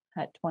in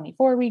at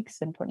 24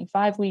 weeks and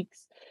 25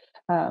 weeks,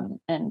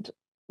 and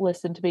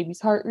listened to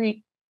baby's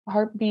heartbeat,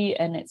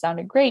 and it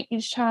sounded great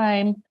each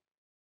time,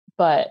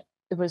 but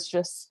it was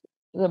just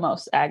the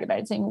most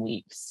agonizing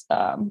weeks,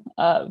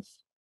 of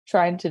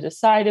trying to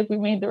decide if we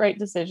made the right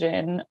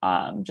decision,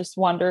 just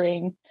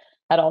wondering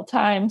at all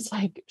times,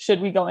 like,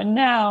 should we go in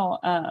now?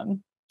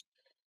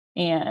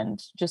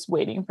 And just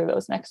waiting for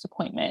those next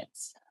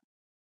appointments.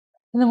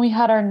 And then we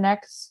had our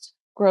next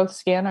growth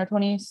scan, our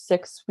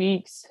 26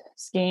 weeks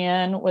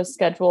scan was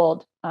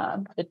scheduled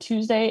the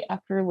Tuesday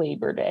after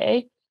Labor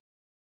Day.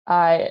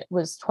 I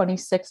was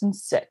 26 and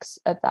 6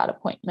 at that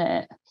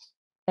appointment.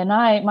 And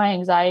my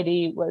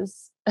anxiety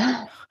was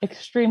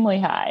extremely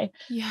high.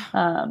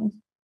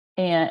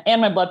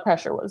 And my blood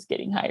pressure was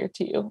getting higher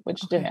too, which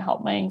didn't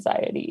help my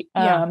anxiety,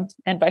 and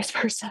vice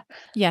versa.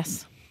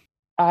 Yes.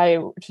 I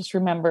just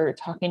remember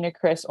talking to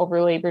Chris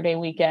over Labor Day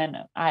weekend.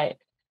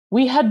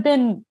 We had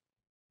been,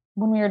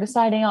 when we were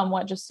deciding on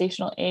what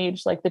gestational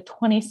age, like the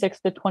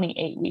 26 to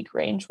 28 week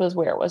range was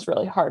where it was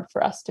really hard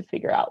for us to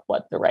figure out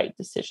what the right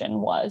decision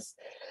was.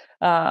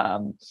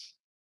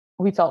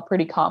 We felt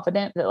pretty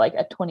confident that like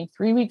at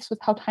 23 weeks with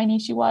how tiny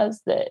she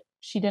was, that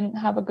she didn't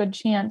have a good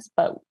chance,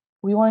 but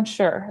we weren't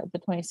sure at the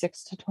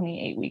 26 to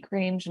 28 week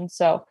range. And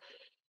so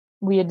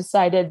we had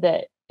decided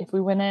that if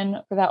we went in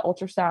for that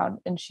ultrasound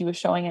and she was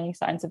showing any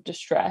signs of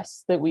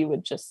distress, that we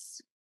would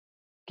just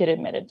get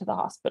admitted to the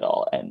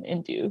hospital and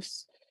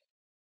induce.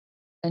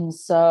 And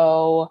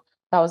so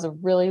that was a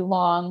really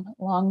long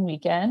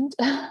weekend.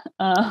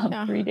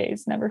 3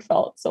 days never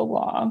felt so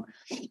long.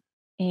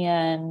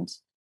 And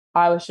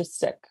I was just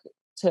sick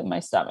to my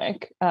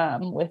stomach,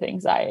 with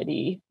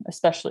anxiety,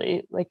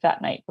 especially like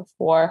that night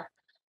before.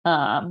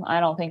 I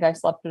don't think I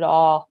slept at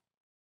all.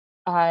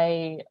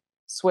 I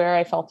swear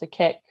I felt a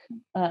kick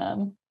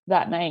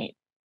that night.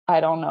 I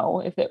don't know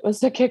if it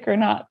was a kick or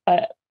not,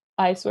 but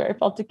I swear I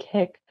felt a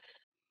kick.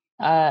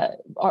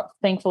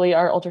 Thankfully,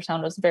 our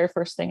ultrasound was the very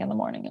first thing in the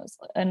morning. It was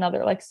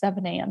another like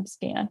 7 a.m.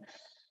 scan.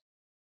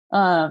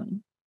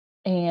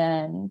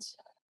 And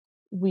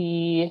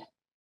we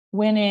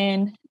went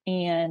in,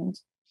 and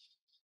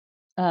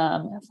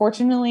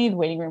fortunately the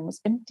waiting room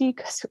was empty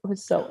because it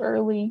was so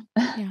early.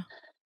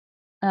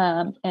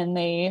 And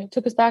they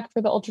took us back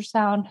for the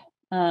ultrasound.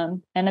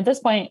 And at this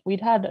point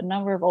we'd had a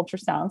number of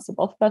ultrasounds, so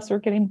both of us were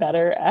getting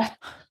better at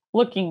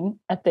looking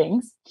at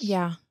things.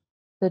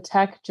 The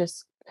tech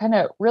just kind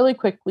of really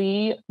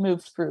quickly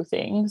moved through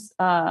things.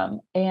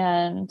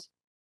 And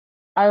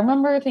I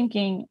remember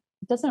thinking,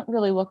 it doesn't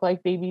really look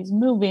like baby's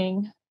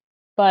moving,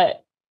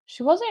 but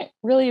she wasn't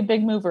really a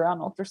big mover on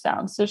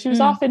ultrasound. So she was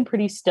often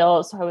pretty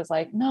still. So I was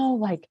like, no,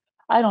 like,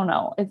 I don't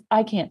know.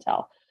 I can't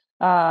tell.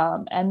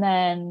 And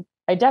then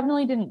I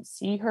definitely didn't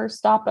see her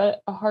stop a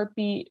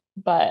heartbeat,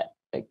 but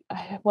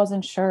I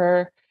wasn't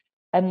sure.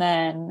 And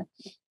then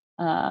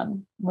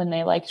when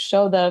they like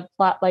show the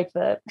flat, like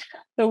the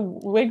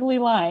wiggly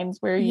lines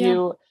where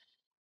you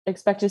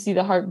expect to see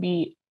the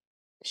heartbeat,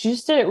 she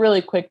just did it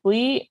really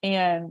quickly.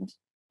 And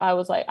I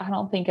was like, I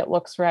don't think it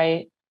looks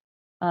right.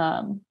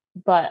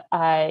 But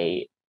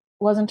I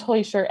wasn't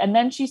totally sure. And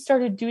then she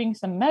started doing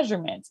some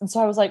measurements. And so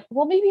I was like,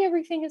 well, maybe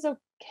everything is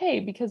okay,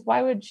 because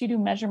why would she do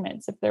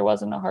measurements if there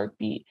wasn't a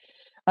heartbeat?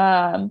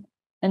 And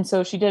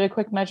so she did a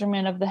quick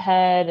measurement of the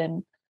head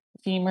and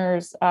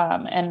femurs.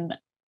 And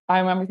I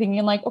remember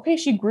thinking like, okay,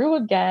 she grew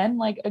again.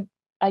 Like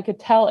I could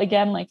tell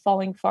again, like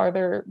falling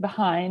farther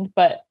behind,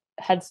 but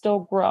had still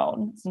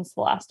grown since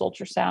the last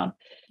ultrasound.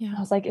 Yeah. I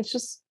was like, it's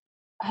just,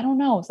 I don't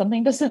know,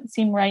 something doesn't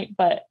seem right,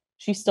 but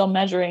she's still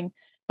measuring.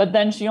 But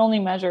then she only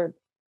measured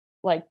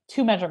like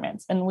 2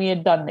 measurements, and we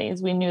had done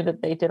these. We knew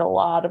that they did a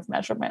lot of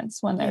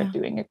measurements when they're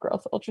doing a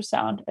growth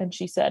ultrasound. And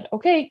she said,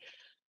 okay,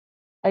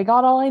 I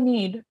got all I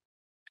need.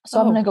 So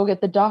I'm going to go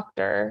get the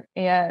doctor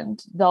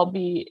and they'll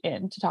be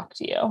in to talk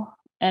to you.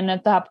 And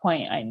at that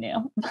point I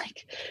knew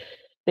like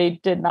they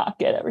did not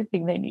get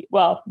everything they need.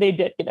 Well, they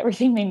did get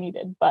everything they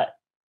needed, but,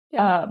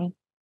 and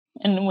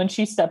when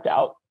she stepped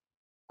out,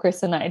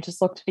 Chris and I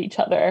just looked at each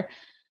other,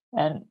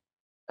 and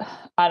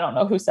I don't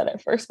know who said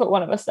it first, but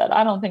one of us said,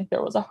 I don't think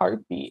there was a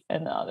heartbeat.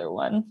 And the other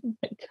one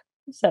like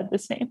said the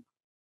same.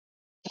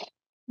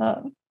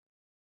 And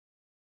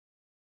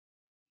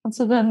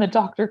so then the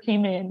doctor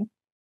came in,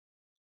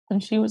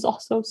 and she was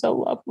also so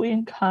lovely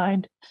and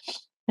kind.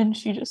 And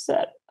she just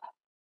said,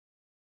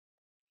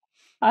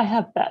 I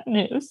have bad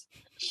news.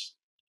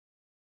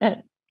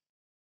 And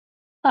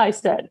I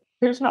said,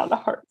 there's not a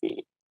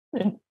heartbeat.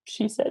 And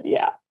she said,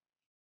 yeah,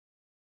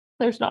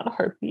 there's not a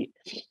heartbeat.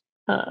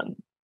 And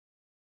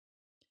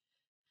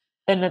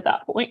at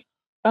that point,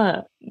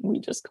 we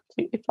just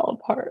completely fell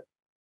apart.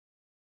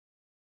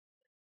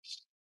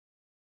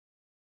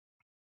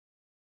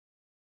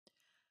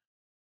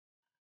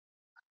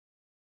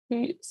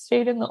 We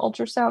stayed in the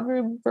ultrasound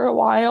room for a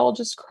while,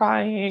 just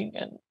crying.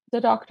 And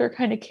the doctor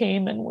kind of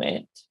came and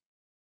went,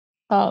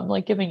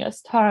 like giving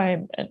us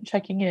time and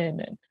checking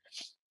in.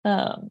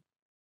 And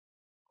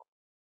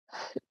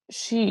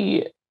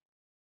she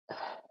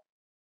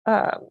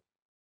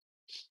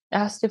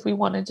asked if we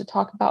wanted to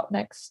talk about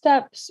next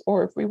steps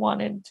or if we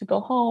wanted to go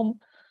home.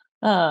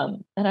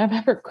 And I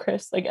remember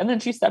Chris, like, and then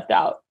she stepped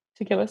out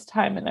to give us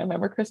time. And I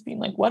remember Chris being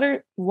like,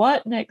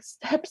 what next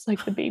steps?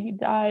 Like, the baby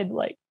died.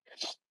 Like,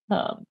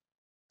 I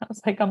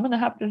was like, I'm going to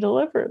have to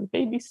deliver the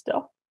baby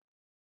still.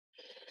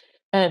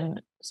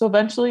 And so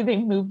eventually they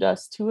moved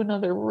us to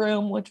another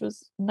room, which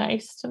was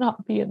nice to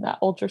not be in that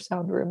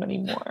ultrasound room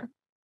anymore.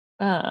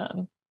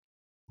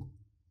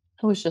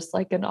 It was just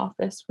like an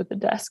office with a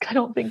desk. I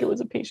don't think it was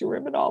a patient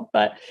room at all,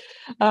 but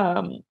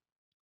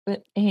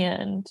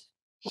and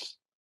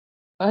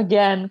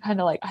again, kind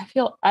of like,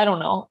 I don't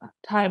know,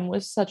 time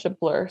was such a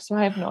blur, so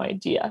I have no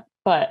idea,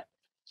 but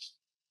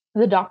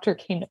the doctor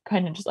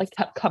kind of just like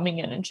kept coming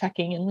in and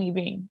checking and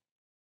leaving,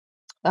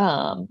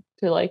 to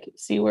like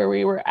see where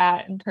we were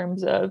at in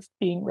terms of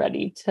being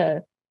ready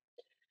to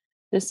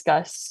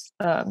discuss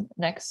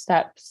next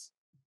steps.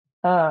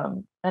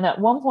 And at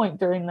one point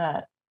during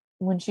that,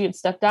 when she had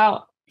stepped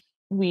out,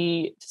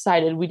 we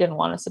decided we didn't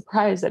want to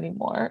surprise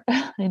anymore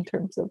in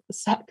terms of the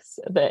sex,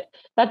 that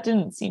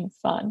didn't seem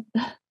fun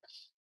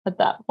at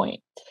that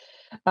point.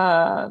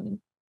 And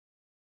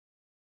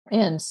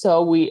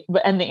so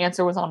and the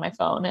answer was on my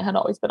phone. It had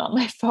always been on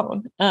my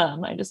phone.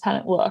 I just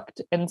hadn't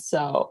looked. And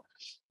so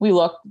we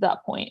looked at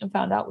that point and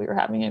found out we were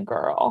having a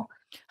girl,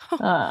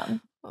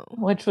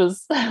 which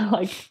was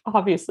like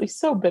obviously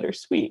so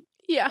bittersweet.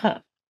 Yeah.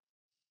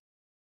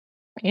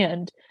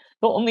 And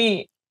the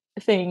only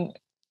thing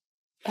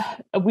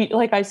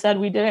like I said,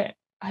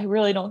 I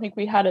really don't think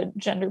we had a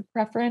gender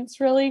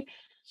preference really,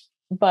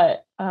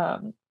 but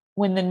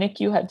when the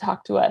NICU had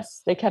talked to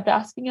us, they kept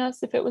asking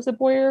us if it was a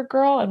boy or a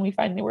girl, and we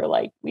finally were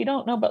like, we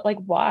don't know, but like,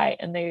 why?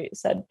 And they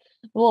said,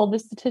 well, the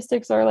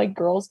statistics are like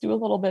girls do a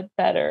little bit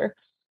better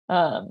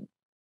in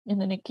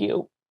the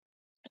NICU.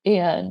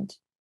 And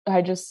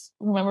I just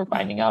remember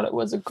finding out it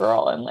was a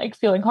girl and like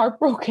feeling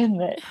heartbroken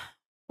that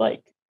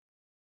like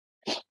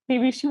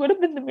maybe she would have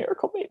been the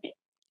miracle baby.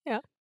 Yeah.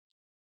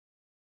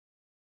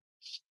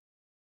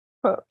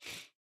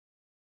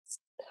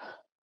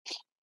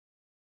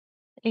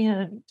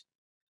 And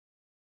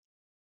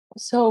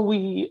so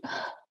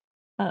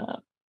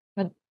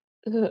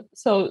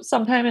so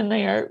sometime in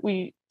there,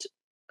 we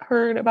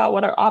heard about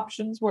what our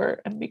options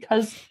were. And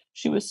because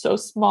she was so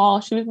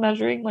small, she was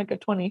measuring like a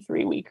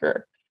 23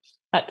 weeker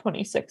at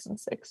 26 and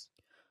 6.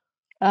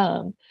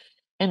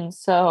 And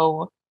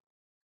so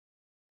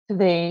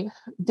they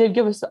did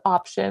give us the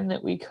option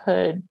that we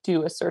could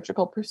do a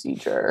surgical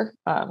procedure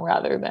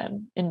rather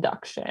than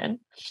induction.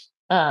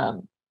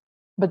 But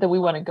that we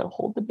want to go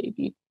hold the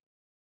baby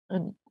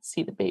and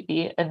see the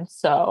baby. And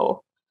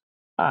so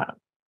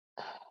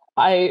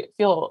I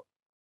feel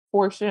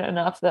fortunate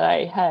enough that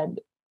I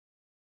had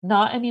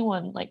not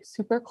anyone like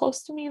super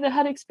close to me that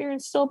had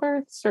experienced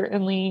stillbirth,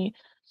 certainly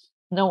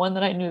no one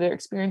that I knew their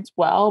experience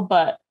well,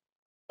 but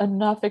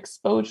enough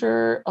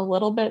exposure a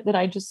little bit that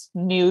I just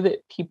knew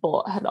that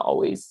people had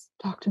always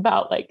talked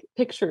about like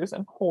pictures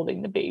and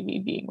holding the baby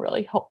being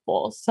really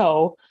helpful.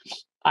 So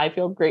I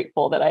feel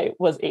grateful that I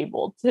was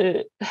able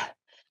to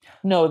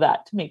know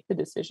that to make the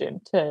decision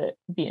to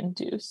be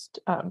induced,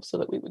 so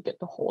that we would get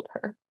to hold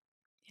her.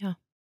 Yeah.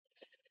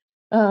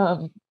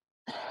 Um,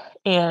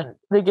 and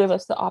they gave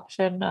us the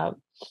option of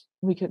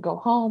we could go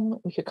home,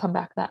 we could come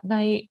back that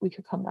night, we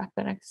could come back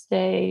the next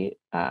day.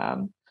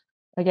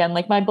 Again,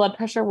 like my blood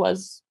pressure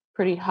was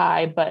pretty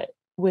high, but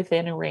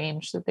within a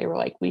range that they were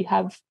like, we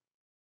have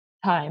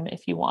time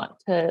if you want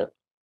to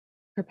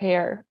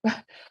prepare,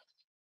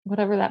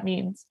 whatever that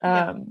means.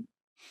 Yeah.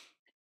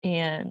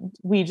 And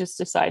we just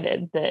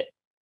decided that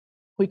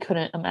we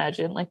couldn't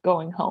imagine like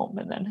going home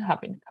and then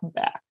having to come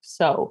back.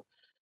 So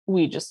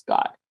we just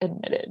got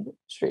admitted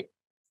straight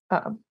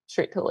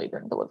to labor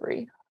and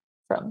delivery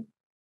from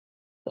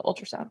the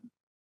ultrasound.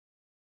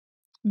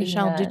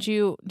 Michelle, And did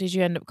you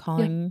end up yeah,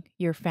 calling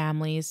your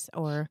families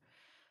or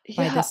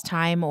by yeah, this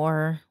time,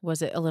 or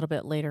was it a little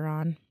bit later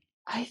on?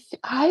 I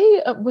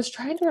was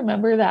trying to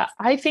remember that.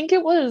 I think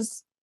it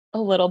was a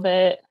little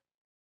bit.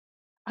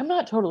 I'm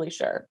not totally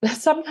sure.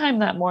 Sometime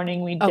that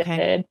morning we Okay.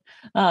 did.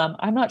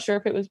 I'm not sure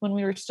if it was when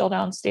we were still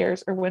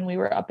downstairs or when we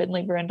were up in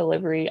labor and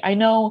delivery. I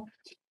know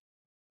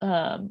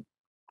um,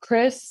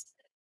 Chris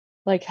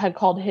like had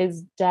called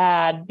his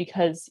dad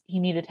because he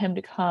needed him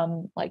to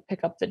come like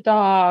pick up the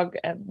dog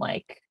and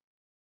like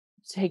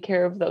take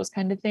care of those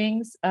kind of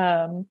things.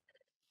 But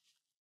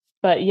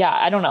yeah,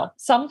 I don't know.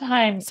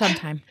 Sometime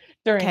Sometime.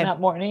 during Okay. that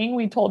morning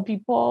we told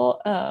people,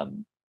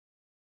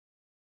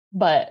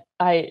 but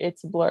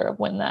it's a blur of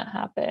when that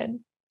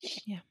happened.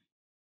 Yeah.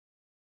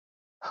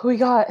 We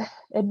got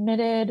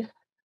admitted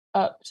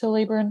up to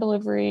labor and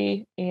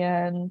delivery,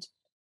 and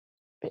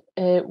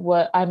it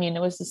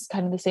was just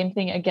kind of the same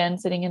thing again,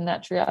 sitting in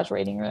that triage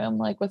waiting room,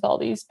 like with all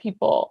these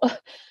people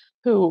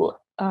who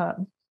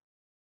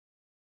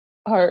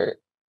are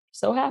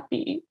so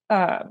happy,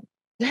 and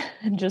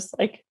just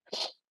like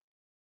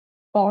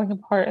falling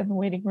apart in the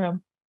waiting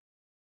room.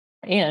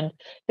 And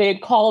they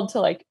had called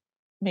to like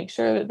make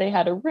sure that they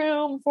had a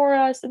room for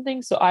us and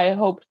things. So I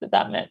hoped that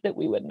that meant that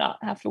we would not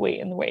have to wait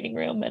in the waiting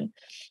room. And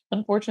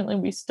unfortunately,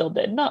 we still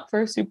did, not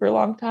for a super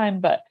long time,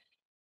 but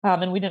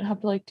and we didn't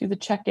have to like do the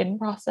check-in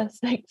process,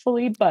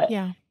 thankfully, but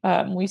Yeah.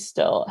 we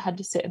still had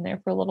to sit in there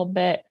for a little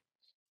bit.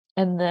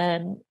 And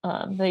then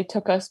they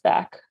took us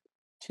back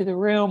to the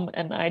room,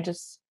 and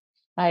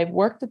I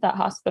worked at that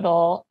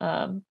hospital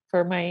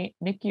for my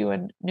NICU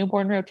and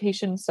newborn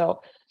rotation.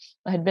 So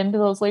I had been to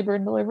those labor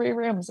and delivery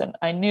rooms, and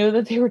I knew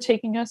that they were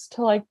taking us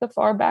to like the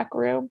far back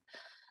room,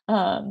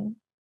 um,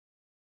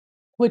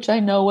 which I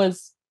know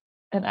was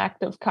an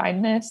act of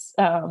kindness,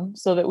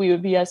 so that we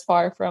would be as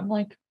far from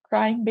like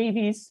crying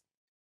babies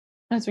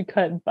as we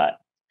could. But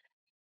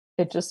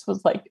it just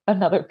was like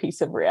another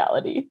piece of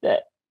reality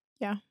that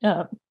Yeah.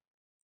 um,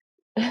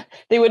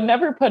 they would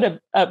never put a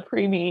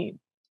preemie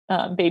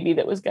baby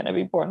that was going to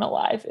be born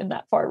alive in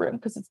that far room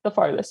because it's the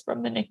farthest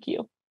from the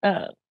NICU.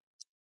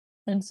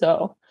 And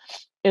so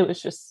it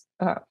was just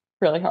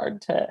really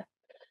hard to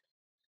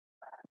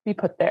be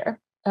put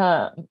there.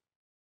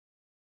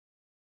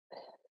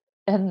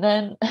 And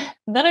then,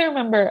 then I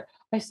remember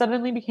I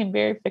suddenly became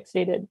very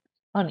fixated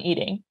on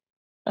eating.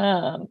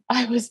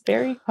 I was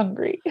very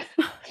hungry.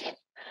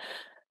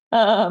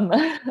 um,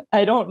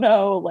 I don't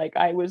know, like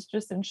I was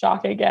just in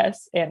shock, I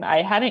guess. And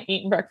I hadn't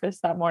eaten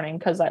breakfast that morning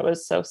because I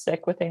was so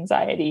sick with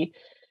anxiety.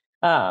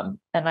 And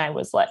I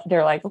was like,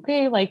 they're like,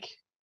 okay, like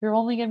you're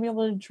only gonna be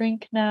able to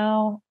drink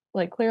now,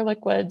 like clear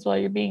liquids while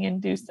you're being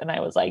induced. And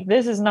I was like,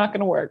 this is not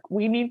gonna work.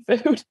 We need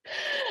food.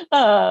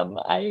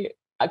 I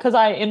because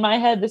I in my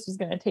head this was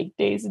gonna take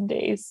days and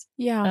days.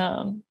 Yeah.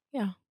 Um,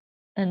 Yeah.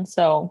 and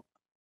so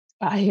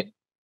I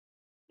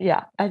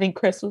I think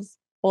Chris was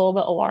a little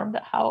bit alarmed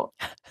at how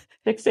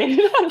fixated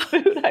on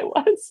food I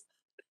was.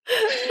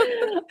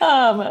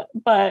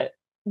 But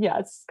yeah,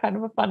 it's kind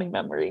of a funny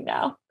memory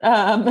now.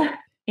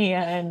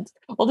 And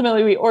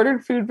ultimately, we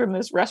ordered food from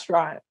this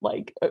restaurant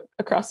like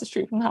across the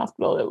street from the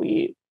hospital that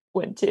we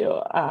went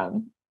to,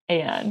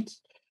 and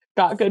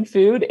got good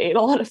food, ate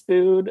a lot of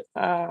food,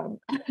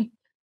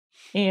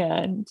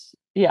 and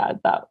yeah,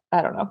 that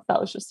I don't know,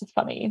 that was just a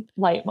funny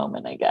light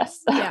moment, I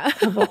guess, Yeah.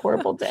 of a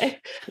horrible day.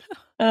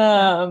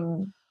 Yeah.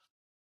 Um,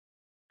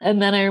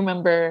 and then I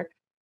remember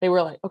they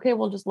were like, okay,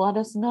 well, just let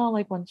us know.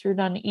 Like, once you're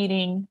done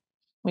eating,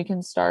 we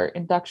can start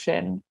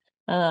induction.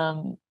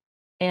 Um,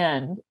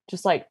 and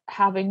just like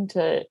having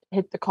to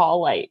hit the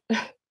call light to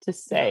Yeah.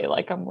 say,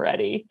 like, I'm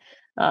ready,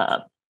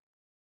 uh,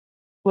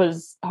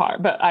 was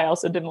hard. But I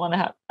also didn't want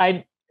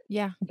to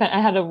Yeah.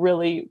 I had a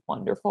really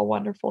wonderful,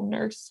 wonderful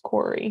nurse,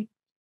 Corey.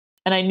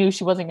 And I knew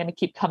she wasn't going to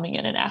keep coming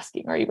in and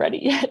asking, are you ready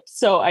yet?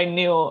 So I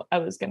knew I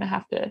was going to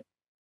have to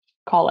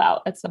call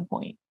out at some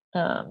point.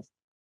 And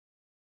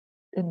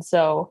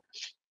so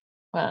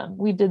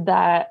we did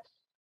that.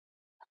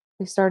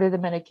 We started the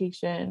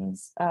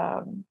medications.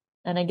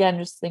 And again,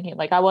 just thinking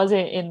like I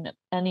wasn't in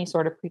any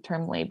sort of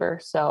preterm labor.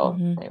 So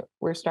Mm-hmm.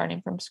 we're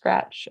starting from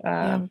scratch.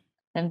 Yeah.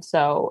 And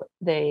so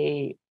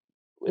it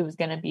was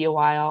going to be a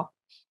while.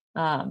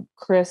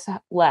 Chris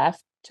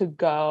left to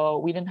go.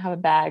 We didn't have a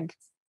bag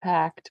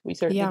packed. We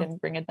certainly Yeah.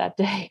 didn't bring it that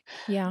day.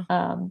 Yeah.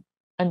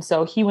 And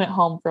so he went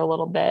home for a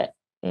little bit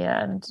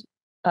and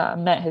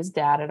met his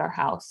dad at our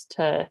house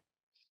to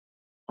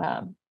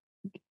um,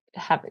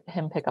 have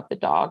him pick up the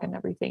dog and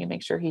everything and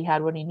make sure he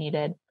had what he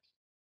needed.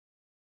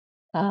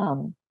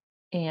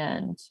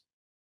 And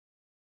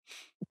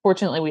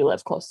fortunately we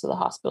live close to the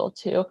hospital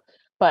too.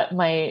 But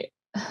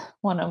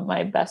one of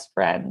my best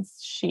friends,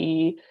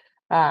 she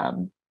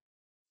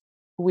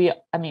she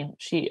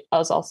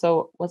was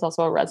also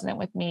a resident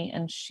with me,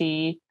 and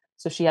she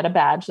had a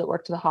badge that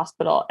worked to the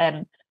hospital,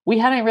 and we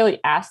hadn't really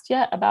asked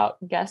yet about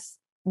guests.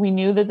 We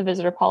knew that the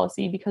visitor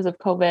policy because of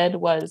COVID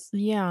was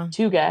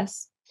 2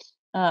 guests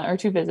or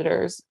 2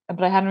 visitors,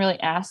 but I hadn't really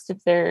asked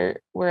if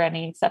there were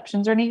any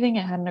exceptions or anything.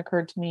 It hadn't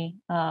occurred to me.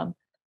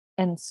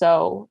 And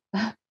so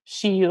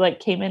she like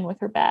came in with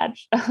her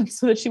badge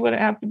so that she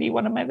wouldn't have to be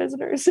one of my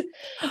visitors.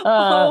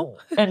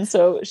 And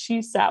so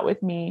she sat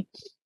with me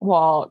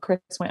while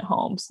Chris went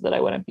home so that I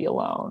wouldn't be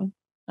alone,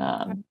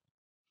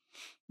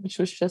 which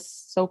was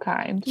just so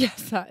kind.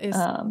 Yes, that is.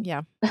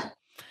 Yeah.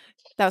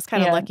 That was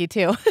kind of lucky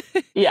too.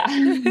 Yeah.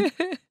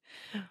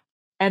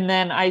 And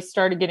then I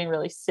started getting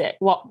really sick.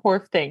 Well,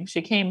 poor thing.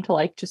 She came to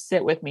like just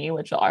sit with me,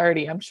 which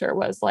already I'm sure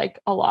was like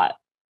a lot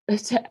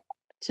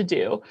to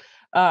do.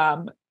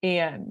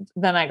 And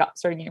then I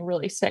started getting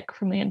really sick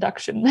from the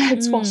induction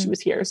meds while she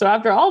was here. So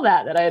after all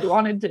that I had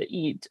wanted to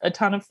eat a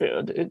ton of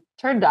food, it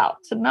turned out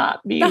to not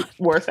be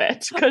worth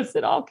it because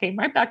it all came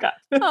right back up.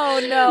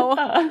 Oh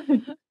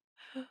no.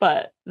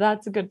 But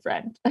that's a good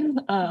friend.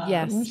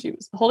 Yes. She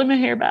was holding my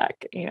hair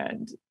back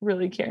and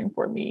really caring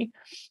for me.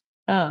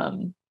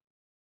 And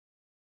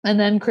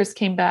then Chris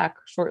came back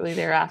shortly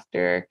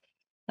thereafter,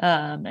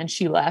 and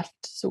she left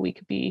so we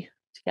could be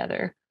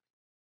together.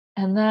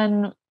 And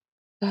then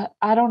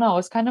I don't know,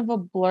 it's kind of a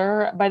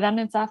blur. By then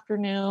it's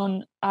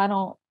afternoon. I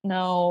don't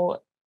know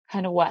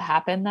kind of what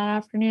happened that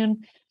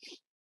afternoon.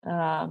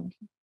 I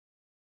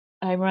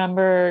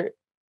remember,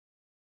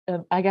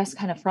 I guess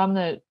kind of from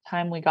the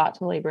time we got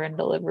to labor and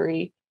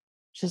delivery,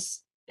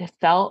 just it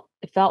felt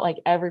like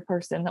every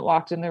person that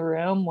walked in the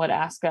room would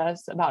ask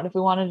us about if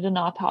we wanted an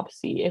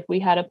autopsy, if we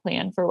had a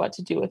plan for what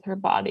to do with her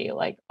body,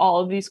 like all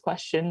of these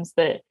questions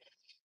that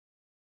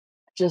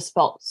just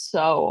felt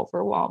so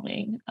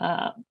overwhelming.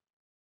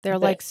 They're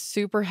like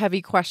super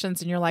heavy questions,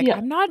 and you're like,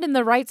 I'm not in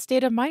the right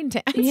state of mind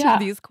to answer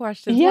these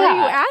questions. Yeah. What are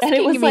you asking and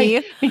it was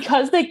me?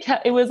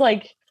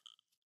 Like,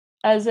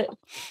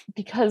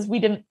 because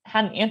we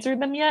hadn't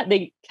answered them yet,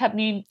 they kept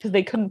me because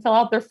they couldn't fill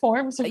out their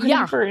forms.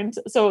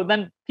 So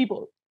then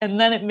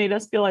it made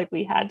us feel like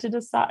we had to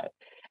decide.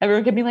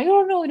 Everyone kept being like,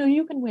 oh no,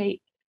 you can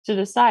wait to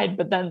decide.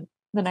 But then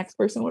the next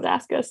person would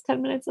ask us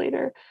 10 minutes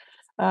later.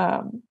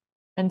 And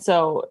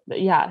so,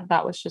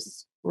 that was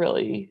just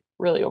really,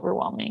 really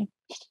overwhelming.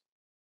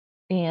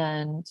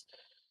 And,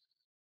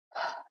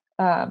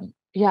 and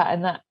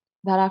that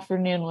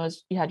afternoon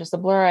was, just a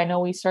blur. I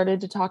know we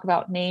started to talk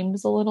about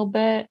names a little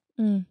bit.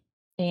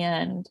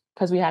 And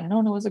because we hadn't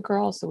known it was a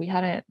girl, so we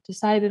hadn't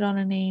decided on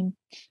a name.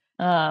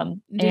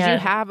 Did you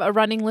have a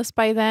running list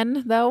by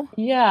then, though?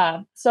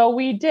 Yeah, so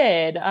we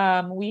did.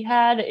 We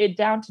had it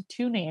down to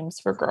 2 names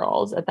for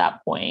girls at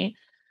that point.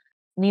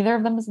 Neither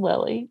of them is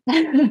Lily.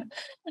 We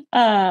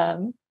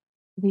had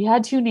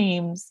 2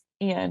 names,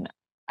 and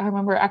I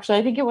remember actually,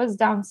 I think it was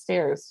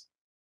downstairs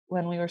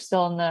when we were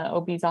still in the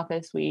OB's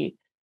office.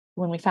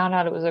 When we found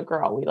out it was a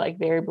girl, we like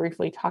very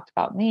briefly talked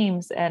about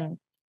names, and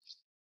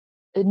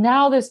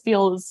now this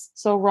feels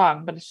so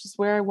wrong, but it's just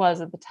where I was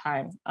at the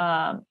time,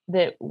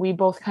 that we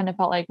both kind of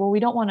felt like, well,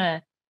 we don't want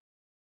to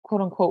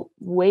quote unquote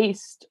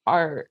waste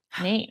our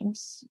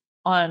names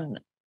on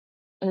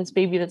this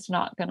baby that's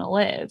not going to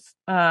live,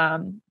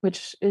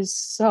 which is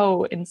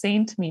so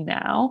insane to me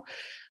now.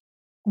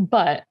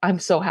 But I'm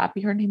so happy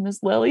her name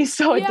is Lily,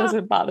 so it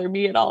doesn't bother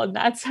me at all in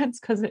that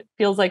sense, because it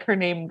feels like her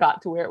name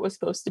got to where it was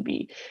supposed to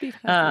be.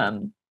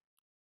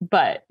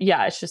 But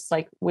it's just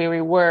like where we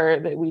were,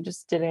 that we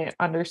just didn't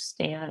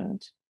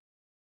understand.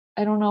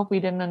 I don't know if we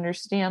didn't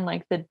understand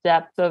like the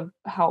depth of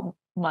how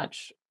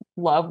much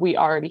love we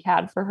already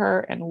had for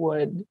her and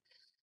would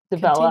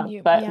develop.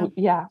 Continue, but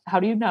how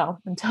do you know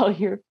until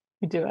you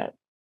do it?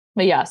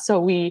 But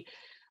so we,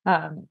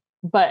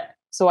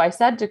 so I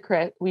said to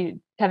Chris, we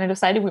kind of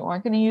decided we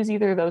weren't going to use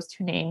either of those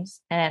 2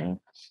 names. And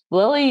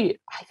I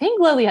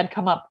think Lily had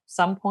come up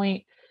some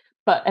point,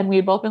 and we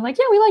had both been like,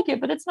 yeah, we like it,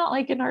 but it's not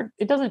like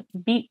it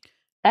doesn't beat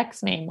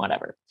X name,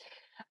 whatever.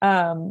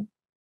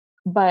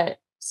 But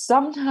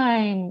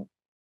sometime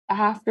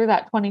after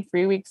that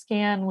 23-week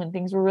scan, when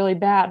things were really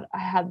bad, I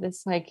had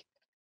this like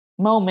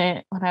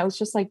moment when I was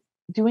just like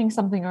doing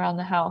something around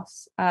the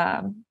house,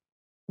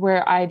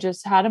 where I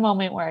just had a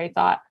moment where I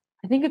thought,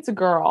 I think it's a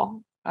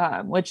girl,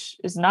 which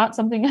is not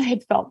something I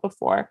had felt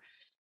before.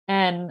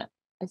 And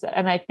I said,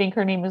 and I think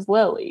her name is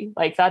Lily.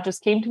 Like that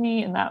just came to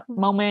me in that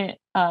moment.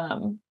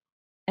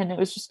 And it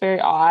was just very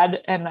odd.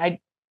 And I,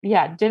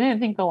 didn't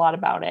think a lot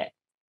about it.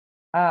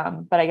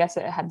 But I guess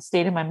it had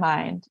stayed in my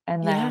mind.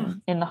 And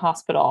then in the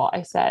hospital,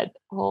 I said,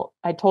 well,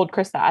 I told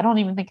Chris that. I don't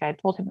even think I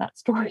told him that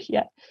story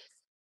yet.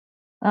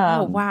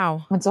 Oh,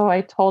 wow. And so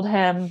I told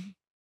him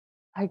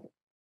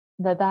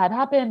that had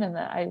happened and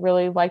that I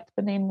really liked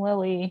the name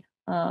Lily.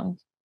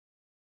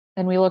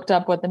 and we looked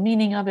up what the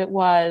meaning of it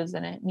was,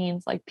 and it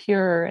means like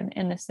pure and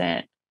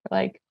innocent.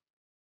 Like,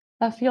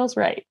 that feels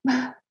right.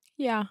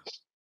 Yeah.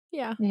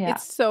 Yeah. Yeah.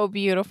 It's so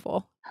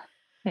beautiful.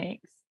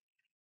 Thanks.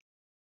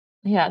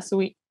 Yeah. So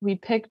we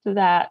picked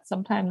that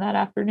sometime that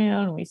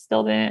afternoon. We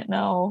still didn't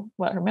know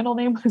what her middle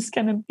name was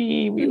going to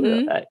be. We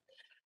were,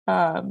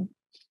 and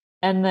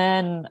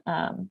then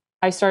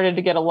I started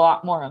to get a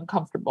lot more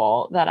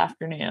uncomfortable that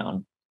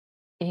afternoon.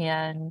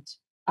 And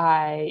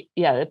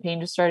the pain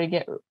just started to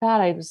get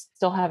bad. I was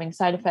still having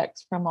side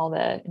effects from all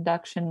the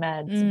induction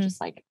meds and just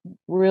like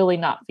really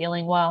not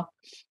feeling well.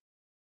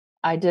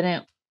 I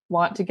didn't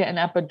want to get an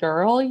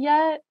epidural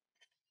yet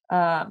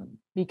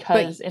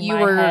because in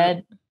my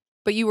head.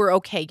 But you were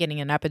okay getting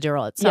an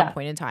epidural at some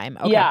point in time.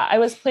 Okay. Yeah, I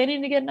was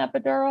planning to get an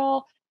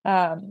epidural.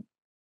 And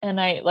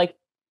I like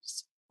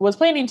was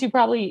planning to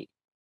probably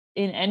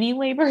in any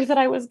labor that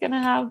I was going to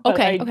have, but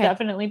I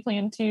definitely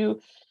planned to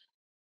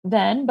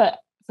then. But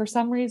for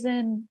some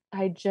reason,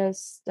 I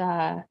just,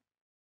 I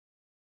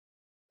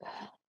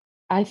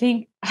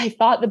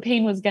thought the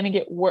pain was going to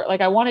get worse.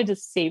 Like I wanted to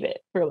save it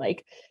for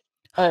like,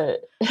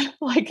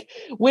 like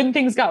when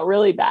things got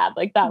really bad,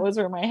 like that was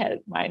where my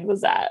mind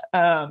was at.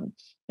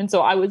 And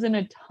so I was in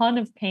a ton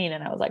of pain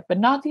and I was like, but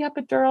not the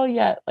epidural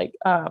yet. Like,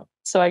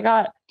 so I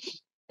got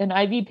an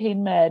IV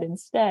pain med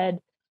instead.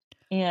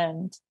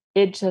 And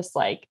it just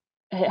like,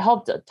 it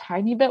helped a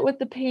tiny bit with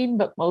the pain,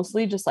 but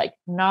mostly just like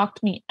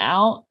knocked me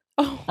out.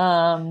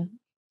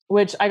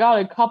 Which I got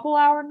a couple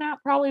hour nap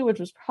probably, which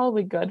was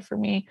probably good for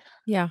me.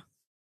 Yeah.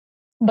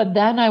 But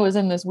then I was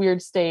in this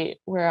weird state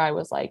where I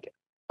was like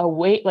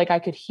awake, like I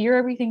could hear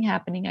everything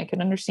happening. I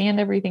could understand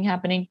everything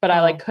happening, but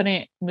I like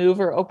couldn't move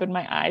or open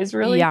my eyes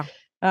really. Yeah.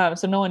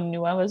 So no one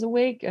knew I was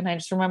awake. And I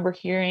just remember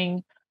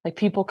hearing like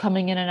people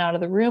coming in and out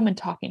of the room and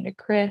talking to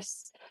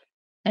Chris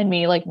and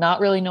me like not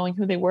really knowing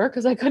who they were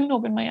because I couldn't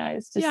open my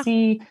eyes to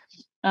see.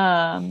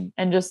 And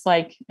just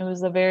like it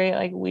was a very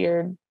like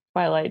weird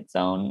Twilight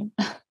Zone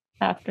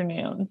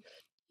afternoon.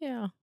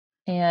 Yeah.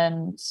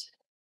 And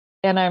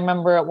I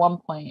remember at one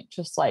point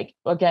just like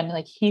again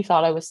like he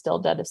thought I was still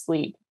dead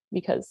asleep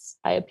because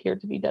I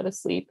appeared to be dead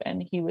asleep,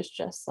 and he was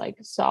just like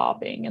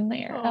sobbing in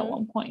there at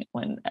one point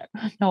when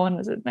no one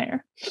was in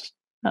there.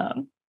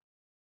 And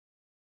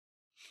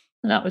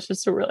that was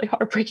just a really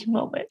heartbreaking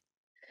moment.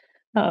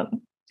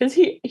 Because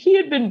he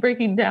had been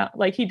breaking down,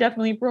 like he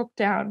definitely broke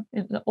down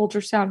in the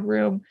ultrasound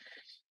room,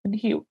 and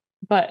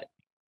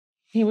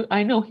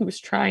I know he was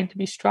trying to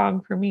be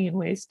strong for me in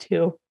ways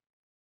too,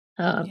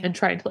 and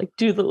trying to like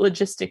do the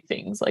logistic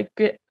things, like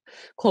get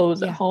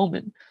clothes at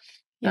home,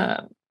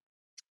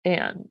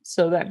 and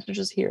so then to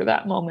just hear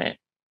that moment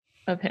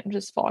of him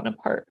just falling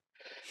apart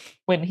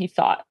when he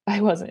thought I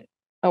wasn't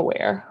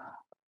aware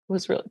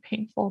was really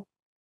painful.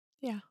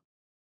 Yeah.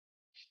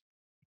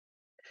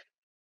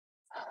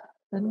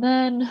 And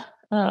then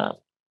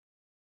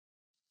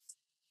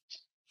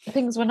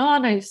things went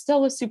on. I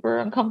still was super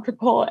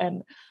uncomfortable.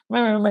 And I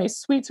remember my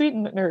sweet, sweet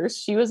nurse,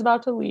 she was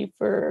about to leave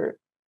for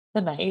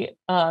the night.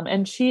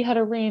 And she had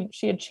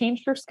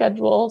changed her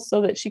schedule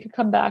so that she could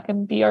come back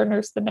and be our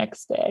nurse the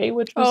next day,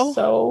 which was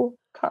so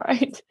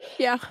kind.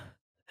 Yeah.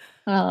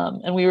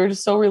 And we were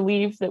just so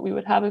relieved that we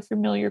would have a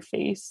familiar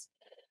face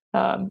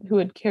who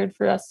had cared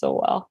for us so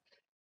well.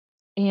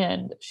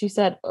 And she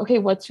said, okay,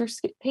 what's your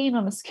pain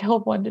on a scale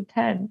of 1 to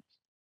 10?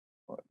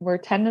 Where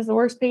 10 is the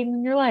worst pain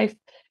in your life.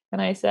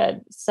 And I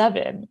said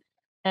 7.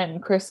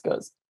 And Chris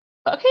goes,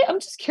 okay, I'm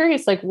just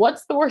curious, like,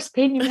 what's the worst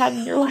pain you had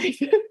in your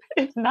life?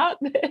 If not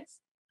this.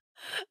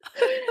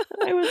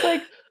 And I was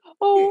like,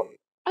 oh,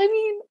 I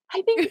mean,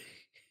 I think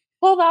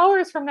 12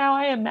 hours from now,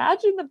 I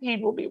imagine the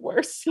pain will be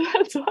worse.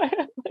 That's why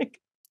I'm like,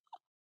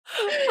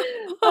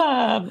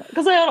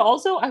 because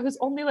I was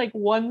only like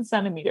 1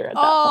 centimeter at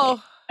that point.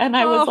 And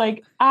I was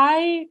like,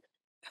 I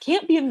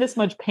can't be in this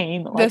much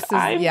pain. Like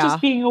I'm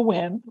just being a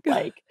wimp.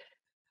 Like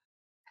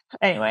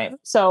anyway,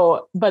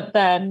 so but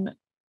then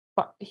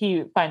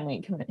he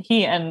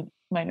and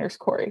my nurse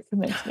Corey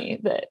convinced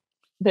me that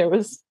it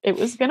was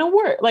gonna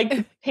work. Like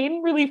the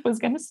pain relief was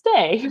gonna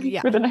stay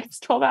for the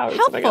next 12 hours.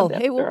 Helpful.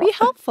 It will be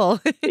helpful.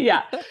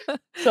 Yeah.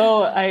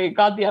 So I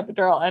got the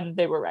epidural and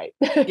they were right.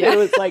 It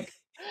was like,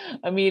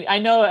 I mean, I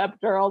know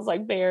epidurals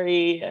like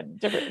vary and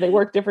different, they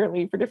work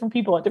differently for different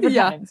people at different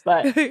times,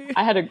 but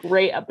I had a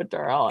great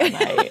epidural and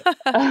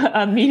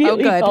I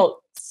immediately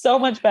felt so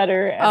much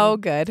better.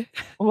 And good.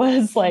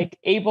 Was like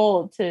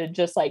able to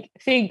just like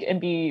think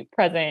and be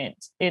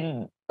present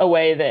in a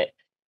way that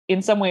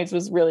in some ways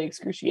was really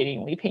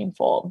excruciatingly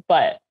painful,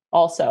 but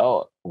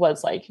also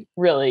was like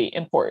really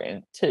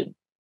important to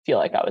feel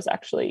like I was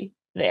actually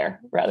there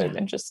rather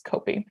than just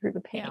coping through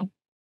the pain.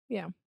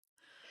 Yeah.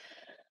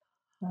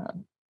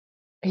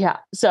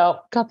 So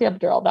got the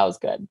epidural. That was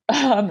good.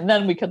 And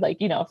then we could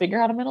figure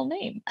out a middle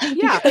name.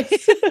 Yeah.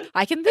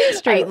 I can think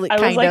straight.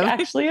 I was like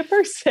actually a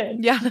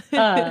person. Yeah.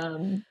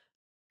 And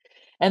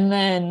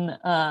then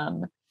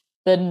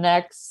the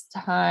next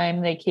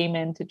time they came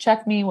in to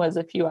check me was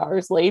a few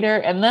hours later.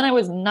 And then I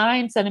was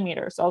 9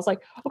 centimeters. So I was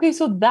like, okay,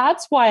 so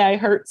that's why I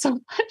hurt so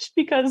much,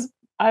 because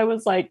I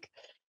was like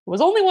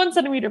was only 1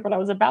 centimeter, but I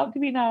was about to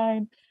be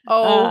 9.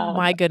 Oh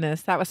my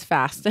goodness. That was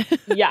fast.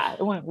 Yeah,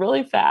 it went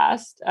really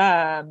fast.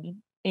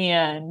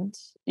 And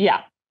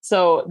yeah,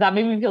 so that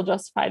made me feel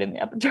justified in the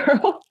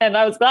epidural. And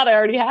I was glad I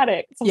already had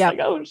it. So I was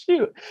like, oh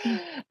shoot.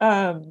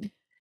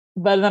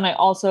 But then I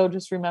also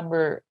just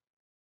remember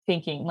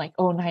thinking like,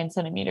 oh, 9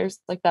 centimeters,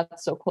 like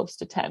that's so close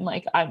to 10.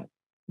 Like I'm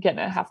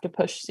gonna have to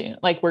push soon.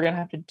 Like we're gonna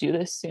have to do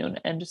this soon.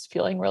 And just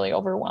feeling really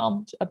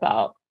overwhelmed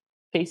about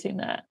facing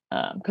that.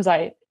 Because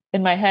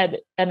in my head,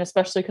 and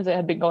especially because it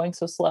had been going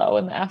so slow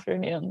in the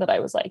afternoon, that I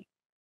was like,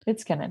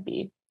 it's gonna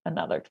be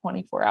another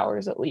 24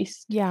 hours at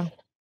least. Yeah.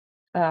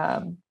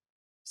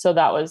 So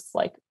that was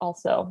like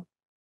also,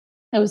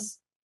 it was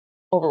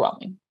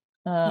overwhelming.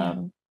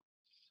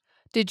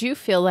 Did you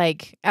feel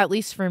like, at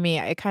least for me,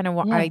 I kind of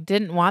I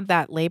didn't want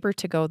that labor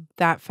to go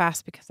that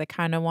fast because I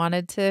kind of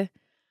wanted to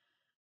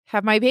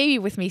have my baby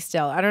with me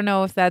still. I don't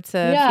know if that's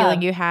a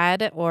feeling you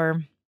had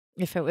or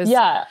if it was.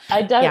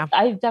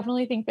 I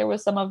definitely think there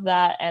was some of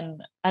that,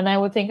 and I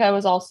would think I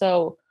was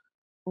also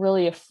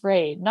really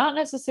afraid. Not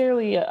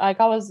necessarily like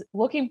I was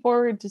looking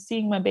forward to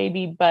seeing my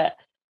baby, but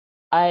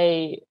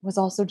I was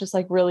also just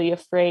like really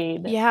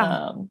afraid.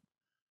 Yeah.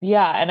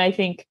 And I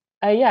think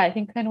I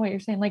think kind of what you're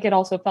saying, like it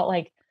also felt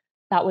like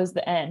that was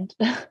the end.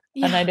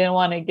 And I didn't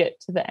want to get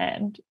to the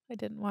end. I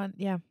didn't want,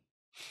 yeah.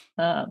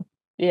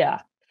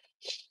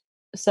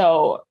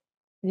 So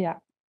yeah.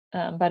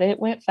 But it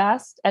went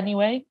fast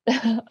anyway.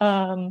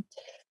 And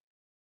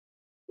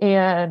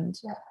then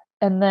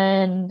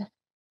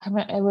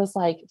it was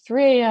like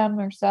 3 a.m.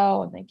 or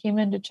so, and they came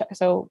in to check.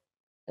 So,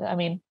 I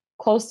mean,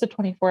 close to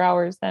 24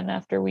 hours then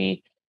after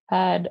we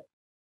had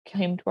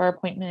came to our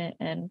appointment,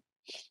 and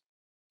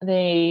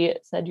they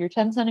said, you're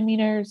 10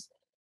 centimeters.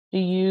 Do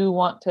you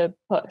want to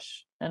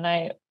push? And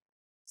I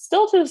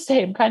still to this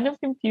day, I'm kind of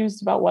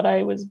confused about what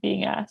I was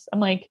being asked. I'm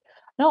like,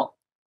 I don't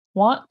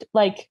want,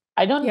 like,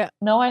 I don't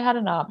know I had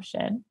an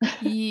option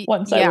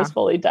once I was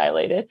fully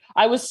dilated.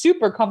 I was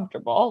super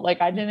comfortable. Like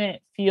I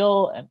didn't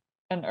feel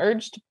an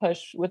urge to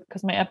push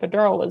because my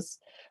epidural was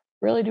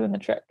really doing the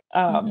trick.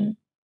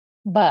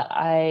 But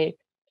I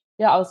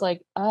was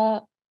like,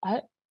 I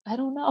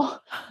don't know.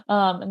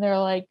 And they're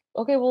like,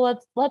 okay, well,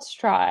 let's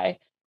try.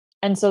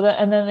 And so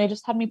and then they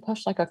just had me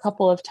push like a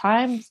couple of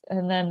times.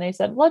 And then they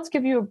said, let's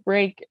give you a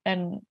break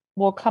and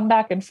we'll come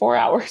back in 4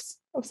 hours.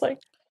 I was like,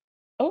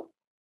 oh,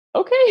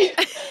 okay.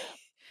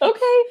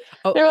 Okay.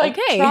 They're like,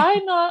 try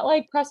not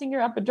like pressing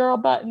your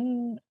epidural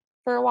button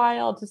for a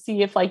while to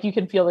see if like you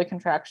can feel the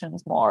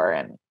contractions more.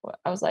 And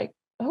I was like,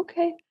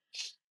 okay.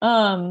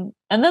 And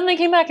then they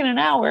came back in an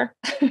hour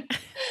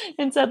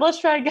and said, let's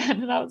try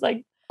again. And I was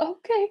like,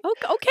 okay.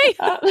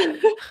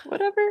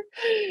 Whatever.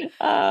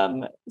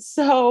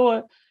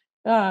 So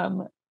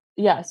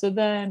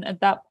then at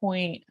that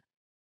point,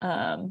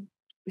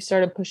 we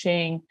started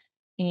pushing,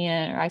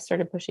 and I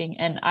started pushing,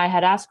 and I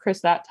had asked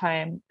Chris that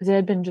time because it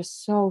had been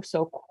just so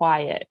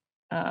quiet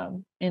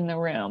in the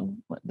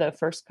room the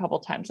first couple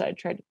times I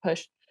tried to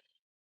push.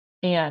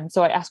 And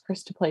so I asked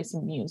Chris to play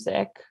some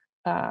music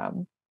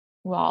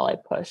while I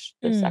pushed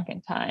the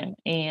second time.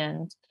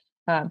 And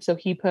so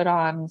he put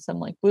on some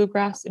like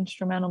bluegrass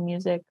instrumental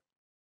music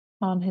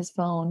on his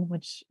phone,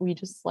 which we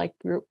just like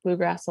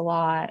bluegrass a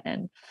lot.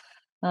 And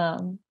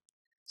so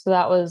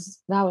that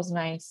was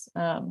nice.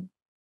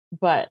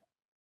 But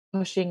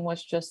pushing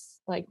was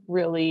just like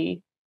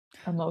really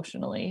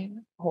emotionally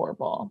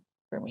horrible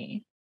for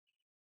me.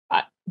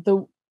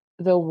 The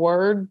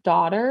word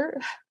daughter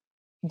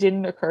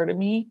didn't occur to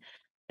me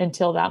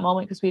until that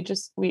moment,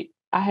 because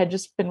I had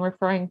just been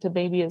referring to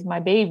baby as my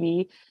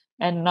baby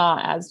and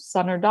not as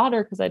son or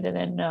daughter because I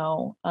didn't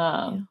know.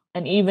 And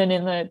even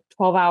in the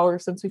 12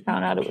 hours since we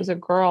found out it was a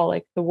girl,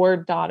 like the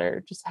word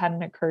daughter just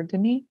hadn't occurred to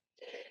me.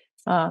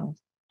 And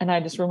I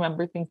just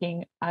remember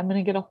thinking, I'm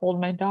going to get a hold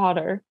of my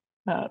daughter.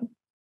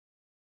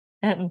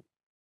 And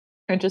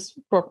it just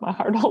broke my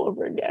heart all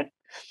over again.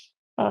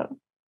 I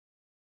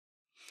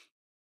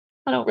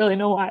don't really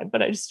know why,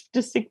 but I just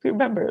distinctly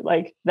remember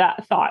like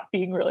that thought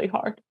being really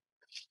hard.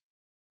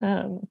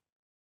 And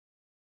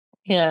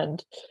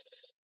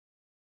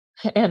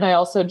I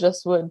also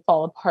just would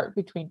fall apart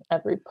between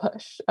every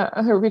push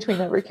or between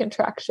every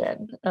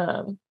contraction.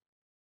 I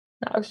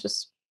was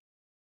just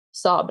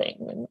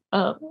sobbing,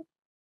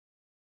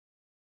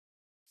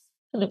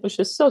 and it was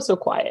just so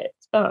quiet.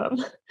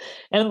 And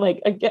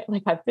like, again,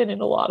 like I've been in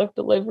a lot of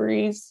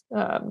deliveries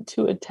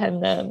to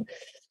attend them,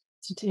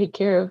 to take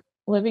care of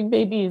living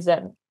babies.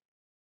 And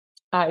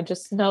I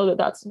just know that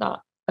that's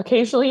not,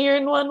 occasionally you're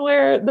in one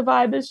where the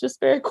vibe is just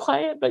very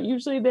quiet, but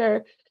usually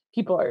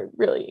people are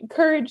really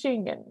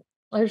encouraging, and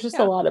there's just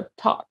a lot of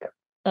talk.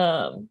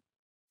 And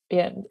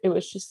it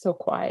was just so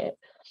quiet.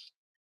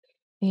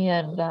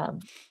 And I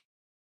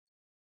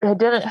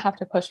didn't have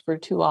to push for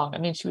too long. I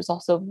mean, she was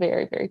also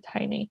very, very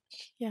tiny.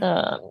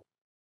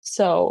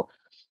 So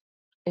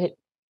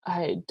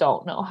I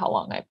don't know how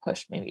long I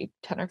pushed, maybe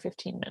 10 or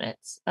 15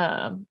 minutes.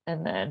 And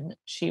then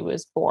she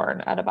was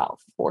born at about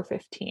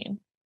 4:15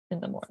 in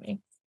the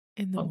morning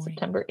on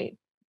September 8th.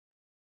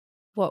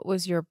 what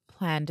was your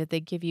plan? Did they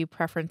give you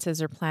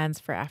preferences or plans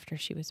for after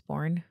she was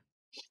born?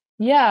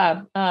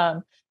 Yeah.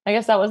 I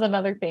guess that was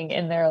another thing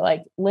in their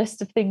like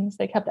list of things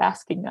they kept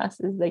asking us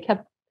is they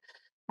kept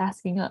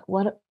asking us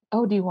what,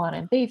 oh, do you want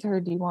to bathe her?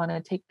 Do you want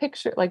to take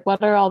picture? Like,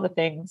 what are all the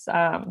things?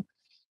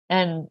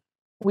 And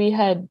we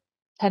had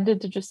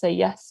tended to just say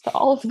yes to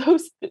all of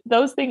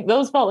those things.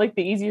 Those felt like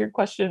the easier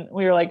question.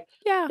 We were like,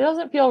 Yeah. it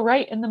doesn't feel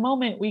right in the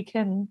moment. We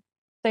can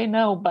say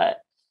no, but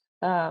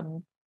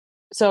um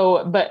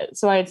so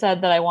I had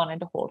said that I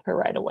wanted to hold her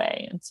right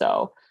away. And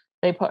so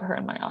they put her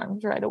in my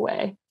arms right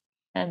away.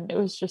 And it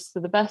was just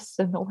the best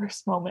and the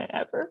worst moment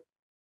ever.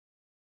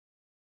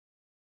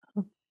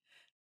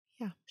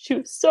 Yeah. She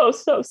was so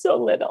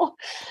little.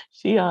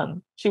 She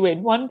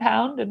weighed 1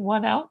 pound and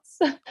 1 ounce,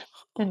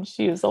 and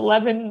she was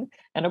 11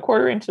 and a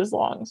quarter inches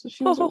long. So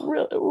she was a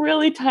Oh,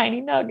 really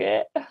tiny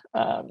nugget.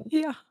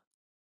 yeah.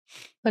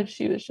 But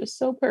she was just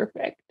so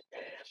perfect.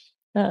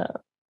 Uh,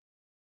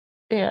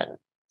 and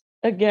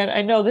again,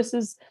 I know this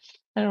is,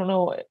 I don't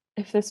know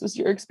if this was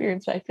your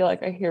experience, but I feel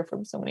like I hear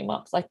from so many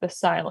moms, like the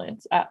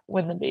silence at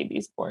when the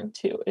baby's born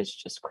too is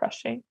just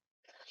crushing.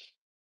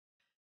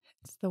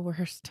 It's the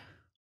worst.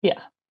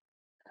 Yeah.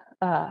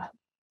 Uh,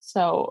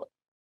 so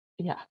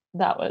yeah,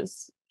 that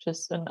was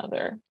just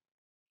another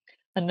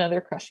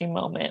crushing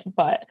moment.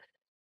 But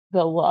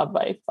the love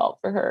I felt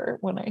for her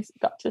when I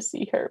got to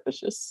see her was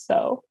just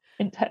so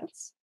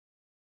intense.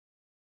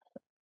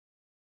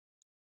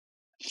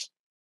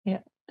 Yeah.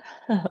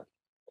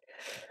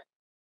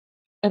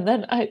 And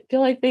then I feel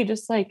like they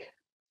just like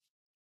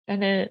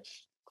and it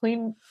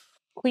clean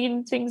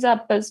clean things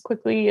up as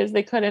quickly as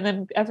they could, and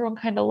then everyone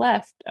kind of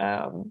left,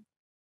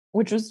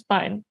 which was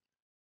fine.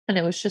 And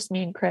it was just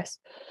me and Chris,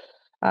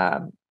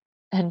 um,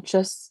 and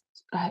just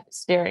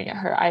staring at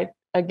her. I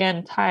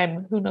again,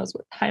 time, who knows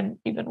what time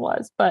even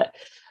was, but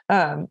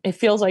it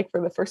feels like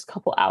for the first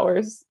couple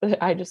hours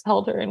I just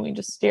held her and we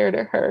just stared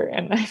at her.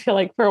 And I feel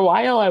like for a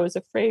while I was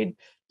afraid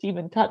to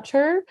even touch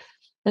her,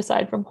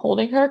 aside from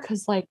holding her,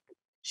 because like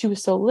she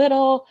was so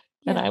little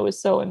and Yeah. I was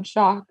so in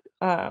shock.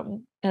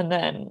 And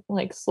then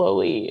like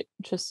slowly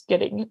just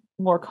getting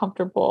more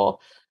comfortable,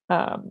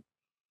 um,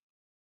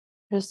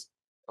 just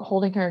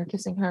holding her and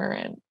kissing her,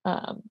 and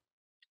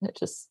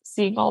just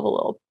seeing all the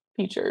little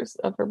features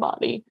of her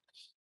body.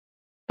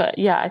 But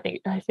yeah,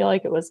 I feel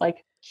like it was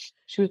like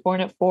she was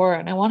born at 4,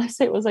 and I want to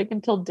say it was like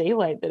until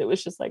daylight that it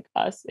was just like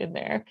us in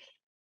there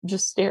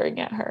just staring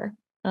at her,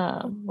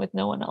 Oh, with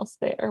no one else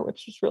there,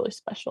 which was really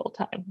special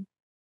time.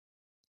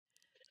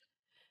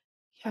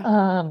 yeah.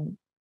 Um,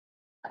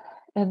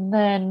 and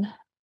then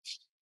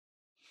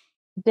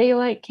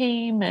daylight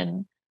came,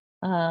 and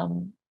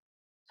um,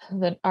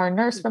 then our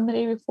nurse from the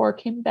day before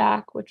came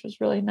back, which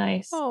was really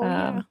nice. Oh,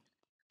 yeah.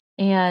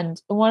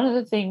 And one of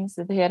the things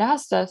that they had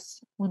asked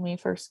us when we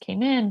first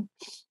came in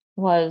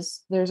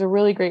was there's a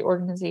really great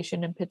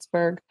organization in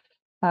Pittsburgh,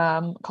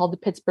 called the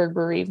Pittsburgh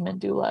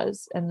Bereavement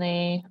Doulas, and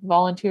they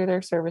volunteer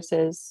their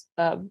services,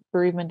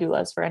 bereavement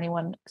doulas, for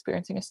anyone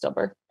experiencing a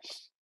stillbirth.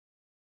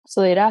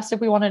 So they'd asked if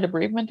we wanted a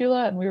bereavement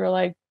doula, and we were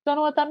like, don't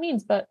know what that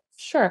means, but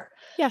sure.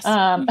 Yes.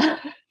 Um,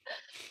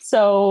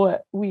 so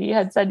we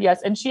had said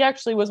yes. And she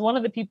actually was one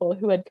of the people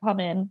who had come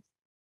in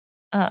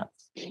uh,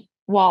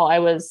 while I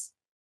was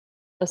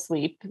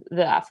asleep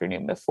the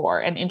afternoon before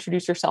and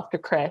introduced herself to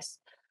Chris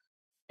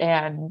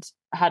and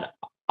had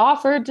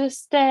offered to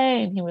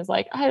stay. And he was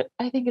like, I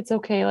think it's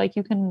okay. Like,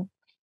 you can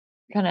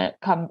kind of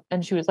come.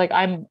 And she was like,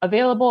 I'm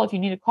available. If you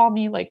need to call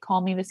me, like, call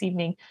me this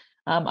evening.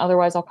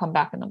 Otherwise, I'll come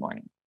back in the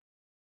morning.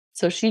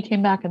 So she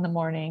came back in the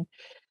morning.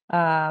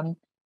 Um,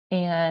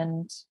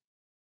 and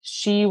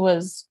she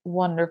was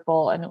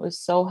wonderful, and it was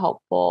so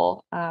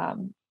helpful,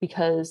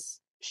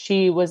 because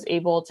she was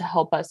able to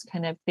help us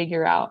kind of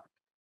figure out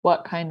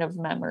what kind of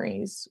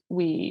memories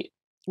we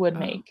would Oh,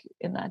 make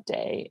in that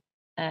day.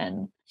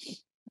 And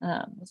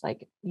it's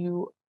like,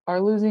 you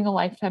are losing a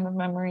lifetime of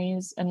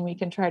memories, and we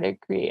can try to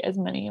create as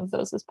many of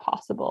those as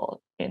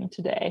possible in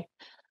today.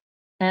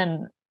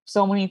 And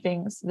so many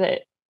things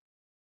that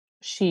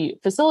she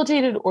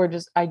facilitated, or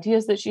just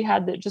ideas that she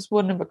had that just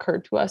wouldn't have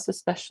occurred to us,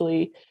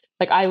 especially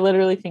like I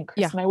literally think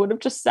Chris yeah. and I would have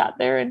just sat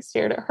there and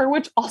stared at her,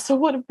 which also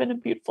would have been a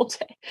beautiful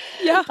day.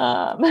 Yeah.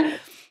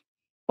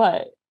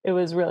 But it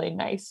was really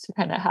nice to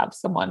kind of have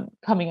someone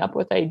coming up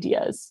with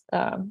ideas,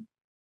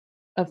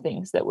 of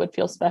things that would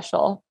feel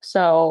special.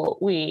 So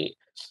we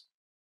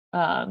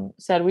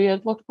said we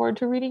had looked forward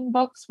to reading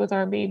books with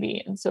our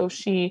baby. And so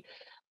she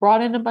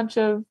brought in a bunch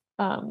of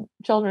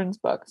children's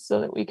books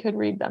so that we could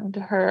read them to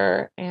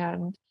her.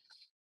 And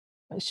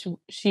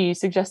she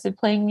suggested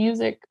playing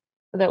music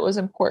that was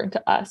important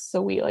to us.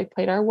 So we like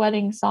played our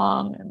wedding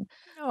song,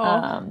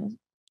 Oh.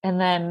 and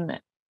then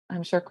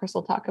I'm sure Chris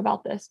will talk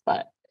about this,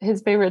 but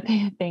his favorite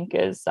thing I think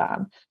is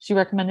she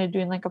recommended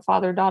doing like a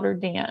father-daughter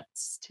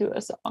dance to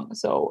a song.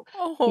 So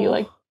he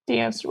like Oh.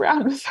 danced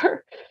around with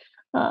her.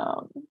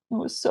 It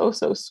was so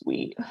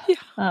sweet.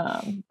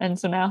 Yeah. And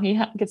so now he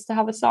gets to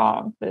have a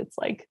song that's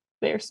like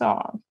their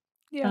song.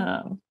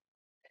 Yeah. Um,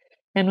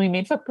 and we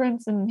made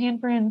footprints and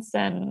handprints,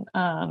 and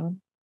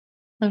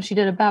She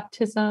did a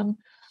baptism.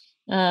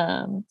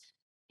 Um,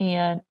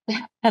 and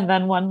and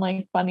then one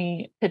like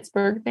funny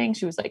Pittsburgh thing,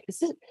 she was like,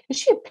 is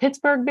she a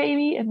Pittsburgh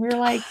baby? And we were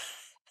like,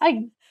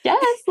 I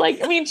guess.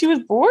 Like, I mean, she was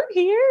born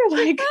here.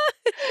 Like,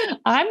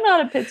 I'm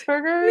not a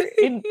Pittsburgher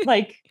in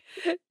like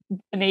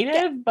a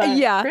native, but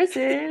Yeah. Chris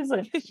is.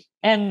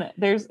 And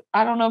there's,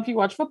 I don't know if you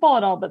watch football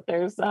at all, but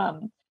there's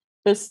the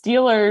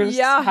Steelers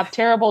Yeah. have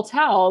terrible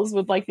towels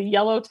with like the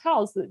yellow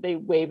towels that they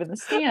wave in the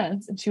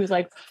stands. And she was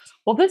like,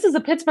 well, this is a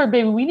Pittsburgh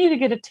baby. We need to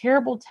get a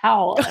terrible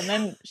towel. And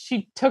then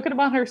she took it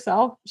upon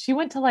herself. She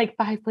went to like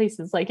 5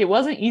 places. Like, it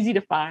wasn't easy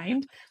to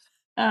find.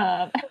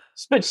 Um,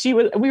 but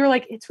we were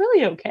like, it's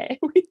really okay.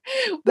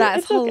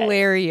 That's It's okay.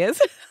 hilarious.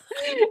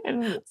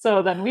 And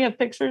so then we have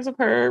pictures of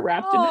her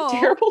wrapped in a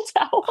terrible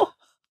towel.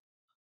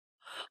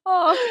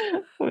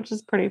 Oh, which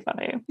is pretty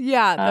funny.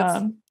 Yeah,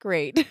 that's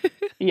great.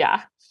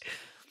 Yeah.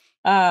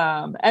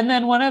 And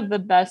then one of the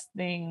best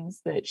things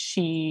that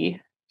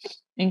she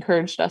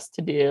encouraged us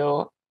to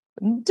do,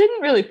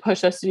 didn't really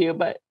push us to do,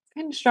 but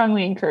kind of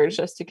strongly encouraged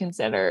us to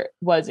consider,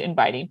 was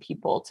inviting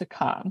people to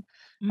come.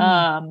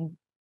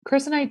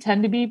 Chris and I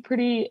tend to be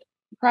pretty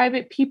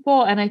private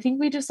people, and I think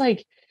we just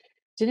like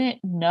didn't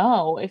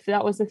know if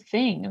that was a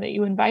thing that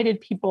you invited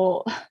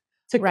people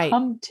to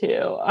come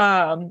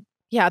to.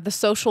 Yeah, the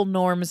social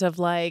norms of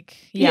like,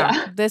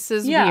 this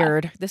is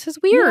weird. This is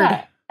weird.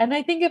 Yeah. And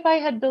I think if I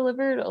had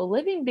delivered a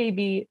living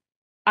baby,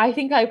 I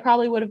think I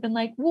probably would have been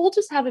like, we'll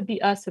just have it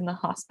be us in the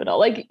hospital.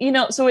 Like,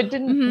 so it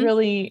didn't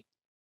really,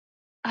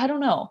 I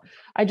don't know.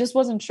 I just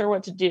wasn't sure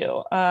what to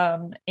do.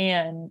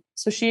 And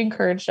so she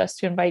encouraged us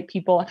to invite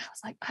people. And I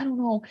was like, I don't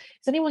know.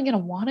 Is anyone going to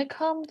want to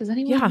come? Does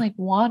anyone like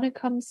want to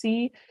come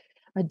see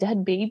a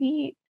dead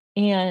baby?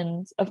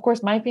 And of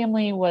course, my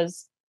family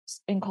was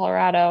in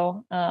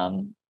Colorado.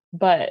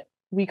 But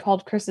we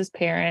called Chris's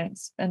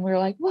parents and we were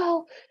like,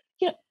 well,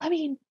 I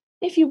mean,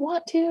 if you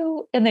want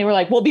to, and they were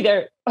like, we'll be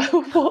there.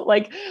 we'll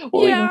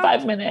leave in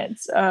 5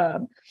 minutes.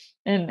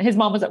 And his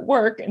mom was at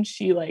work and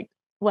she like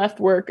left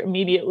work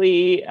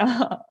immediately,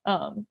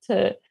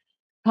 to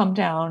come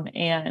down.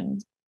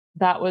 And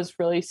that was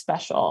really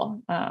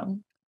special,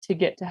 to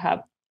get to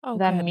have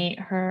them meet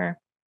her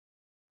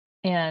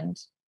and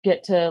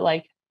get to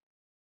like,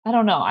 I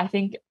don't know. I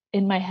think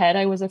in my head,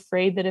 I was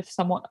afraid that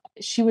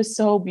she was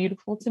so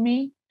beautiful to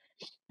me.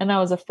 And I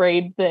was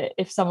afraid that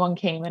if someone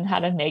came and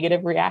had a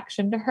negative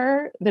reaction to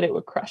her, that it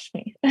would crush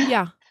me.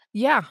 Yeah.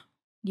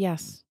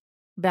 Yes.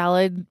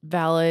 Valid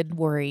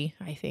worry,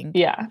 I think.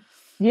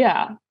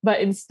 Yeah.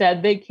 But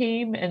instead they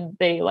came and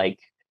they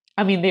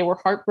they were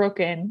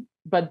heartbroken,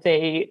 but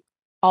they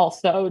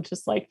also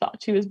just like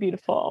thought she was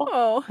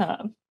beautiful.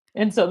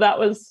 And so that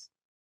was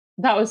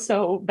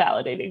so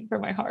validating for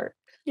my heart.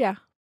 Yeah.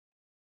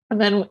 And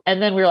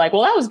then we were like,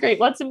 well, that was great.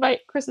 Let's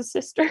invite Chris's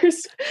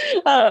sisters.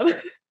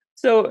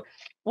 So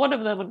one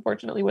of them,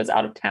 unfortunately, was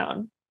out of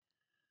town.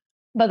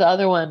 But the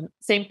other one,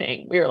 same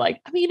thing. We were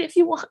like, I mean, if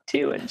you want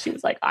to. And she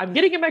was like, I'm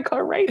getting in my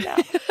car right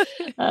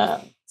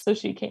now. So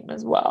she came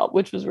as well,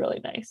 which was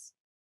really nice.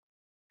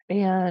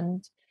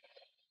 And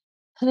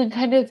then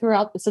kind of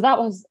throughout, so that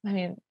was, I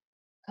mean,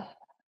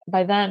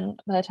 by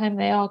the time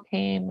they all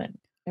came, and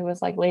it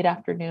was like late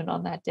afternoon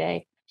on that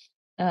day.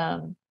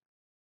 And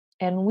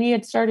we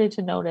had started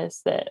to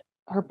notice that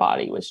her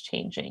body was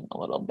changing a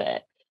little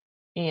bit.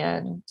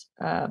 And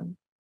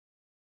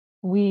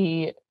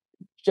we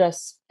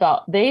just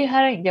felt they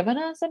hadn't given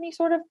us any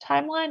sort of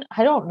timeline.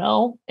 I don't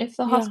know if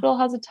the hospital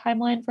has a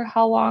timeline for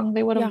how long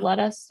they would have let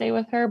us stay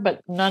with her,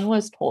 but none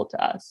was told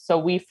to us. So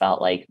we felt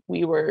like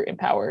we were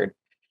empowered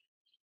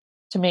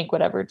to make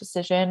whatever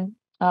decision.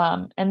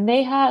 And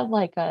they had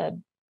like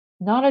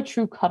not a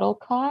true cuddle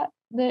cot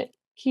that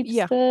keeps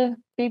the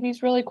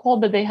babies really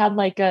cold, but they had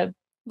like a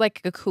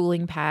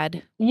cooling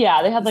pad.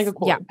 Yeah, they had like a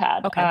cooling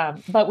pad. Okay.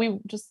 But we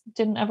just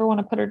didn't ever want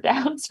to put her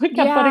down. So we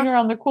kept putting her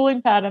on the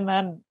cooling pad and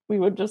then we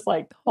would just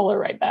like pull her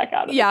right back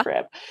out of the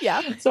crib.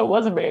 Yeah. So it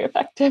wasn't very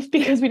effective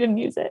because we didn't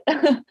use it.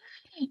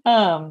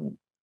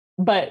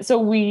 But so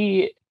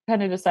we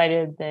kind of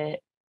decided that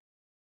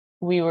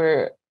we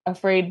were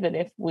afraid that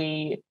if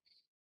we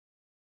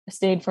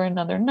stayed for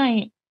another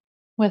night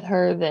with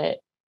her, that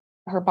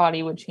her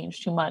body would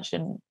change too much.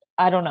 And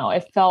I don't know,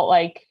 it felt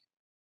like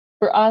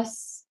for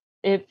us,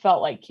 it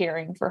felt like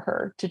caring for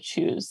her to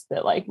choose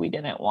that, like, we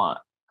didn't want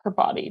her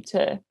body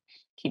to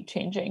keep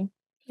changing.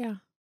 Yeah.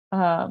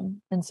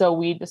 And so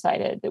we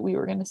decided that we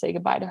were going to say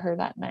goodbye to her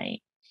that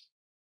night.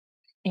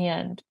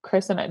 And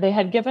Chris and I, they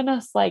had given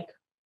us like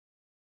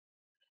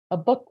a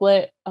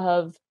booklet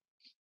of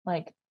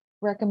like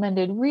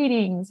recommended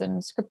readings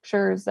and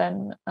scriptures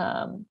and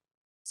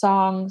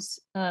songs.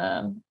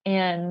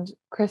 And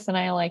Chris and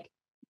I like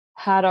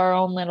had our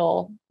own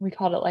little, we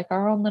called it like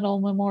our own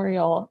little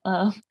memorial,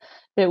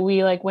 that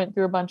we like went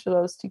through a bunch of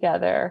those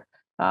together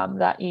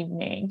that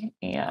evening,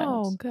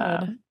 and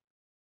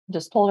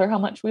just told her how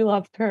much we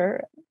loved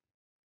her.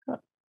 It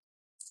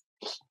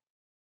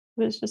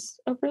was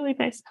just a really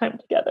nice time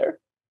together.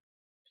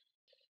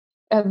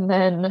 And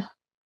then it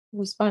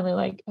was finally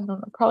like, I don't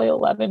know, probably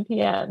 11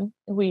 p.m.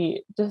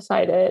 We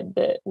decided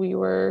that we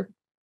were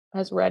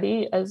as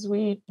ready as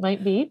we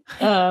might be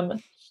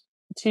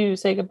to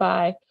say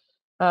goodbye.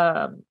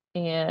 And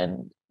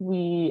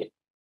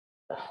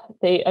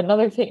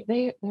another thing,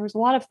 there was a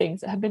lot of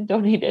things that have been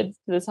donated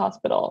to this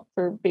hospital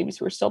for babies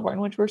who are stillborn,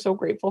 which we're so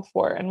grateful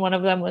for. And one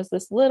of them was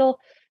this little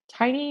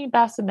tiny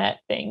bassinet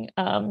thing,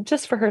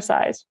 just for her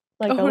size,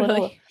 like Oh, a little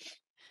really?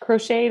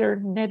 crocheted or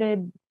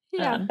knitted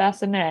Yeah.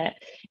 bassinet.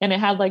 And it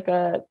had like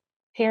a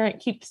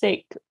parent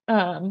keepsake.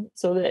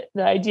 So that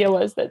the idea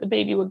was that the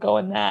baby would go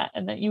in that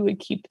and that you would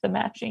keep the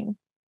matching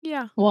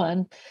Yeah.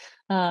 one.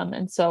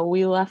 And so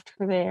we left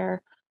her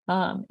there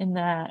in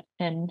that,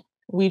 and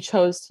we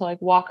chose to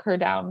like walk her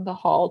down the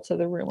hall to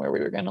the room where we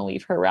were going to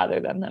leave her rather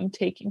than them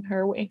taking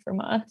her away from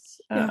us.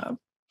 Yeah.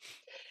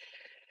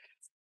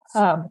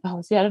 That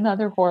was yet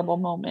another horrible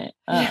moment.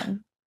 Yeah.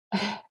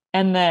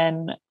 And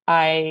then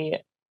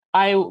I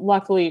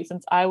luckily,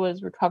 since I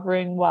was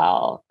recovering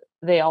well,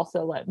 they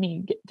also let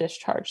me get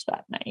discharged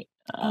that night.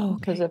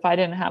 Because Okay. if I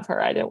didn't have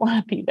her, I didn't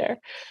want to be there.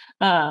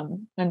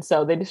 And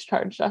so they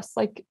discharged us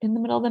like in the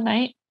middle of the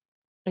night,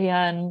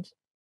 and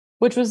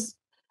which was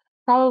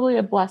probably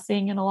a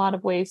blessing in a lot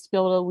of ways to be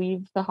able to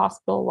leave the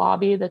hospital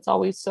lobby that's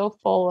always so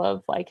full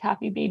of like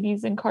happy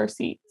babies in car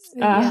seats.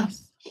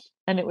 Yes.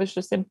 And it was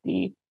just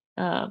empty.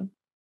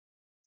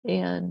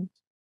 And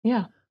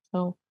yeah,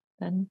 so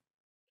then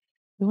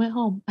we went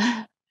home.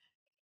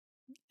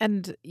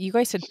 And you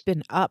guys had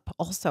been up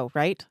also,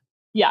 right?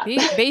 Yeah.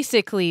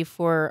 Basically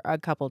for a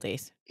couple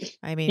days.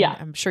 I mean, Yeah.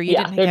 I'm sure you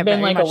Yeah. didn't There'd get been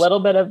very like a much, little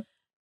bit of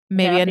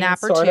maybe a napping nap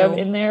or sort of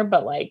two. in there,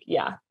 but like,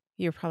 yeah.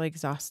 You're probably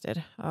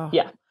exhausted. Oh.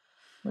 Yeah.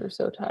 We were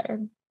so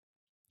tired.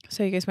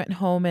 So you guys went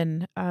home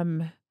and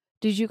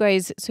did you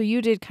guys, so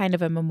you did kind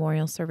of a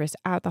memorial service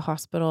at the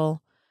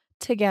hospital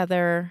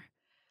together.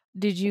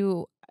 Did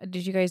you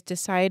guys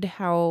decide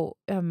how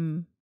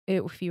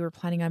if you were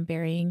planning on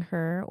burying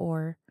her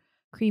or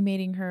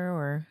cremating her,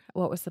 or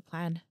what was the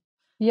plan?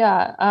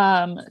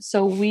 Yeah.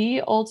 So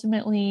we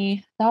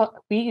ultimately thought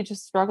we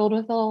just struggled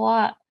with it a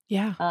lot.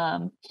 Yeah.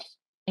 Um,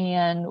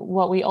 and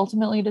what we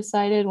ultimately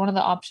decided, one of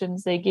the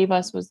options they gave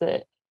us was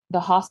that the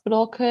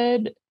hospital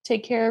could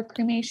take care of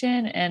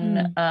cremation,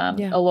 and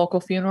Yeah. a local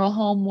funeral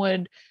home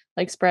would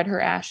like spread her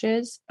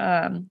ashes.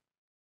 And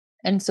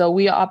so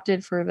we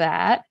opted for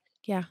that.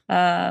 Yeah.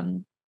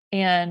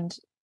 And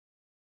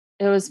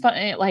it was fun.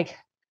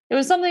 It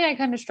was something I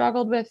kind of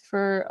struggled with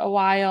for a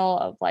while,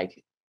 of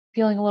like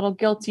feeling a little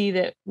guilty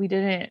that we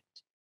didn't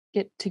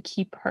get to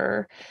keep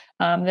her,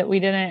 that we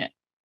didn't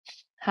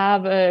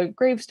have a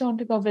gravestone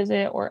to go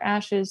visit or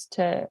ashes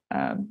to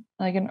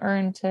like an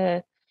urn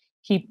to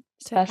keep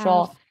To have.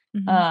 special.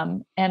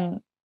 Mhm.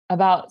 And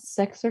about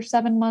 6 or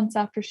 7 months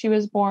after she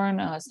was born,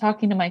 I was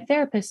talking to my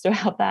therapist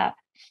about that,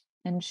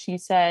 and she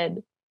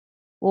said,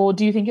 well,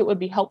 do you think it would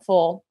be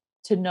helpful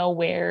to know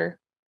where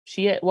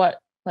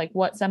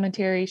what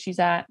cemetery she's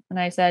at? And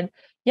I said,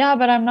 yeah,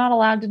 but I'm not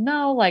allowed to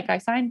know. Like, I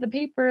signed the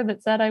paper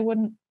that said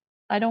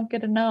I don't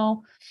get to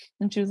know.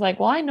 And she was like,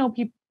 well, I know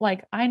people,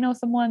 like, I know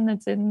someone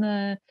that's in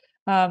the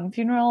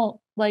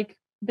funeral, like,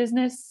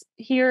 business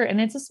here,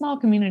 and it's a small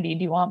community.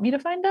 Do you want me to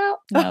find out?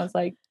 And I was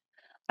like,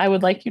 I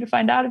would like you to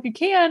find out if you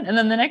can. And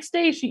then the next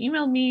day she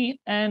emailed me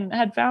and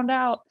had found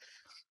out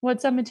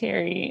what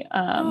cemetery she's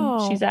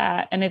Oh.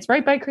 at. And it's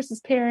right by Chris's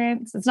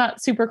parents. It's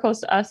not super close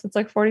to us. It's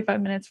like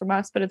 45 minutes from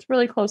us, but it's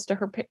really close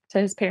to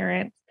his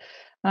parents.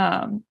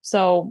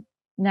 So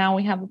now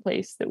we have a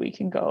place that we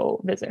can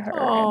go visit her and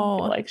feel Oh.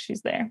 like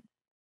she's there.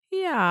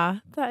 Yeah,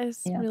 that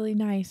is Yeah. really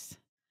nice.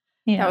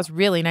 That Yeah. was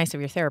really nice of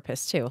your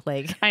therapist too.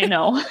 Like, I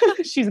know.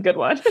 She's a good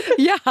one.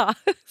 yeah,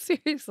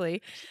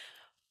 seriously.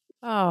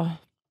 Oh,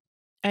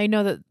 I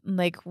know that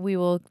like we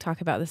will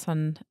talk about this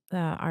on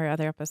our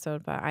other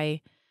episode, but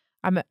I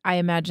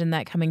imagine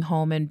that coming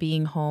home and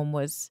being home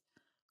was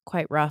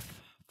quite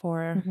rough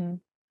Mhm.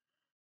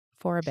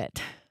 for a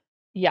bit.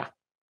 Yeah,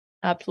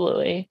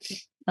 absolutely.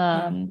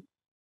 Yeah. Um,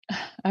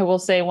 I will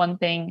say one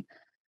thing,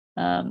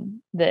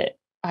 that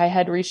I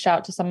had reached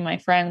out to some of my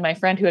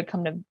friend who had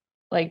come to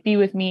like be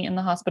with me in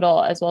the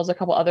hospital, as well as a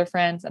couple other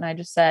friends. And I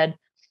just said,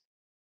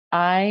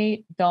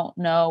 I don't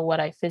know what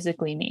I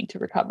physically need to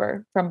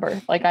recover from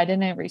birth. Like, I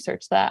didn't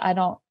research that. I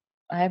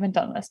haven't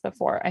done this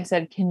before. I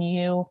said, can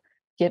you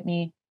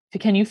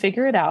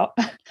figure it out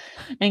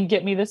and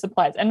get me the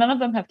supplies? And none of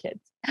them have kids.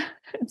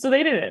 So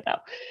they didn't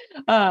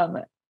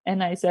know.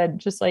 And I said,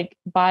 just like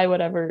buy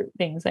whatever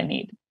things I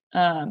need.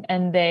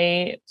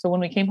 So when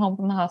we came home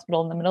from the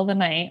hospital in the middle of the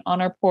night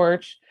on our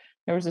porch,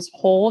 there was this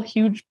whole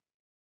huge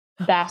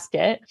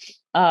basket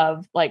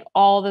of like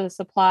all the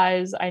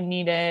supplies I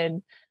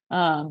needed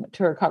to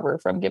recover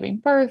from giving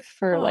birth,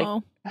 for like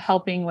Oh.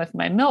 helping with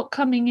my milk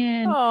coming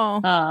in,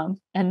 Oh.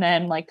 and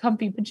then like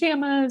comfy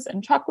pajamas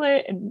and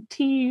chocolate and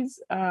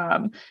teas,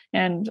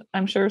 and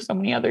I'm sure so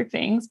many other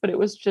things. But it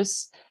was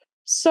just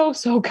so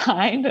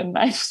kind. And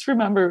I just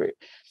remember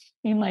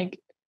being like,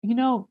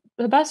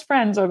 the best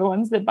friends are the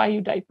ones that buy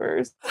you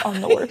diapers on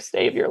the worst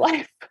day of your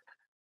life.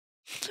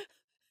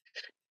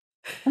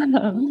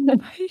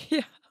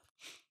 Yeah.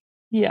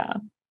 Yeah.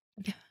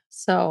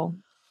 So,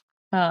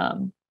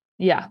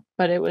 yeah,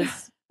 but it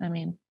was, I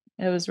mean,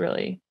 it was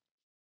really,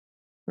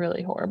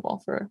 really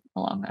horrible for a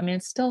long, I mean,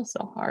 it's still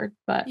so hard,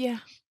 but Yeah.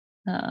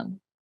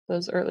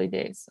 those early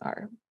days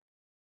are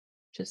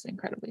just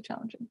incredibly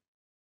challenging.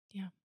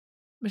 Yeah.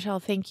 Michelle,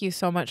 thank you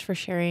so much for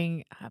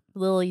sharing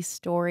Lily's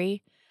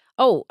story.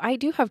 Oh, I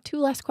do have 2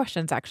 last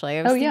questions, actually. I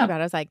Oh was thinking yeah. about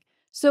it. I was like,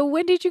 so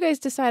when did you guys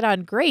decide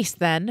on Grace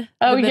then,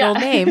 Oh the middle yeah.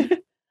 name?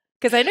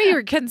 Because I know you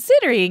were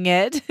considering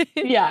it.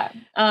 Yeah.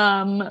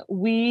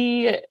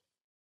 We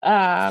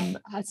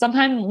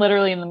sometime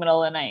literally in the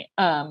middle of the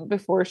night,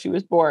 before she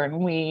was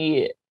born,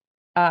 we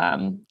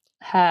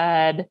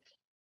had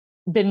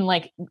been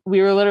like,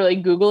 we were literally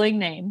Googling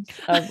names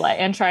of like,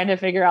 and trying to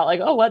figure out like,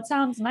 oh, what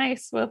sounds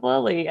nice with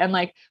Lily? And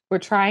like, we're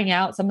trying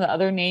out some of the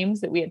other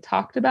names that we had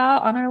talked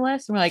about on our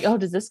list. And we're like, oh,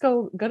 does this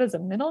go good as a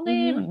middle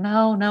name?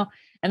 Mhm. No.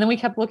 And then we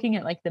kept looking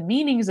at like the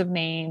meanings of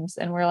names,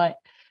 and we were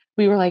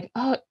like,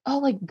 oh,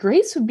 like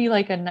Grace would be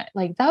like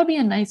like, that would be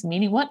a nice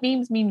meaning. What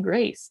names mean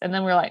Grace? And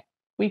then we're like,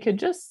 we could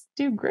just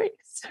do Grace.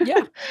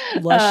 Yeah.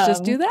 Let's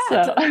just do So,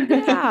 that.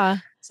 Yeah.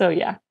 so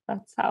yeah,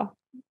 that's how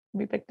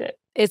we picked it.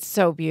 It's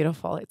so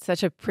beautiful. It's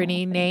such a Oh,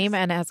 pretty name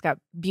thanks. and has got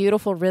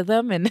beautiful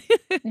rhythm and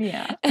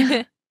Yeah.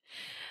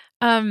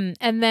 and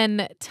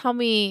then tell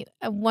me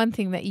one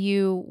thing that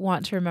you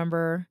want to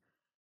remember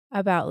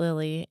about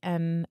Lily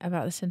and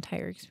about this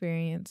entire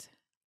experience.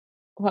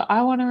 What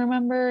I want to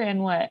remember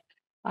and what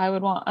I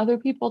would want other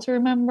people to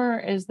remember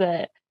is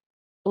that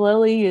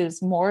Lily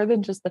is more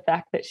than just the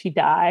fact that she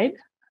died.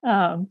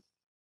 Um,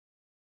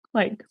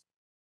 like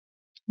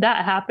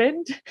that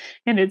happened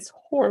and it's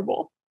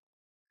horrible,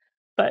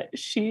 but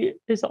she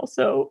was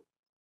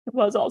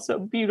also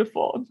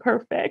beautiful and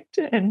perfect,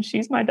 and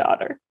she's my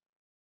daughter.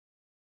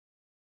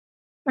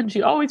 And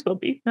she always will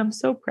be. I'm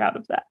so proud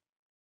of that.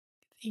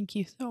 Thank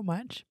you so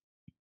much.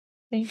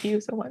 Thank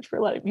you so much for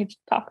letting me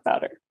talk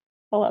about her.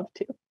 I love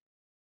to.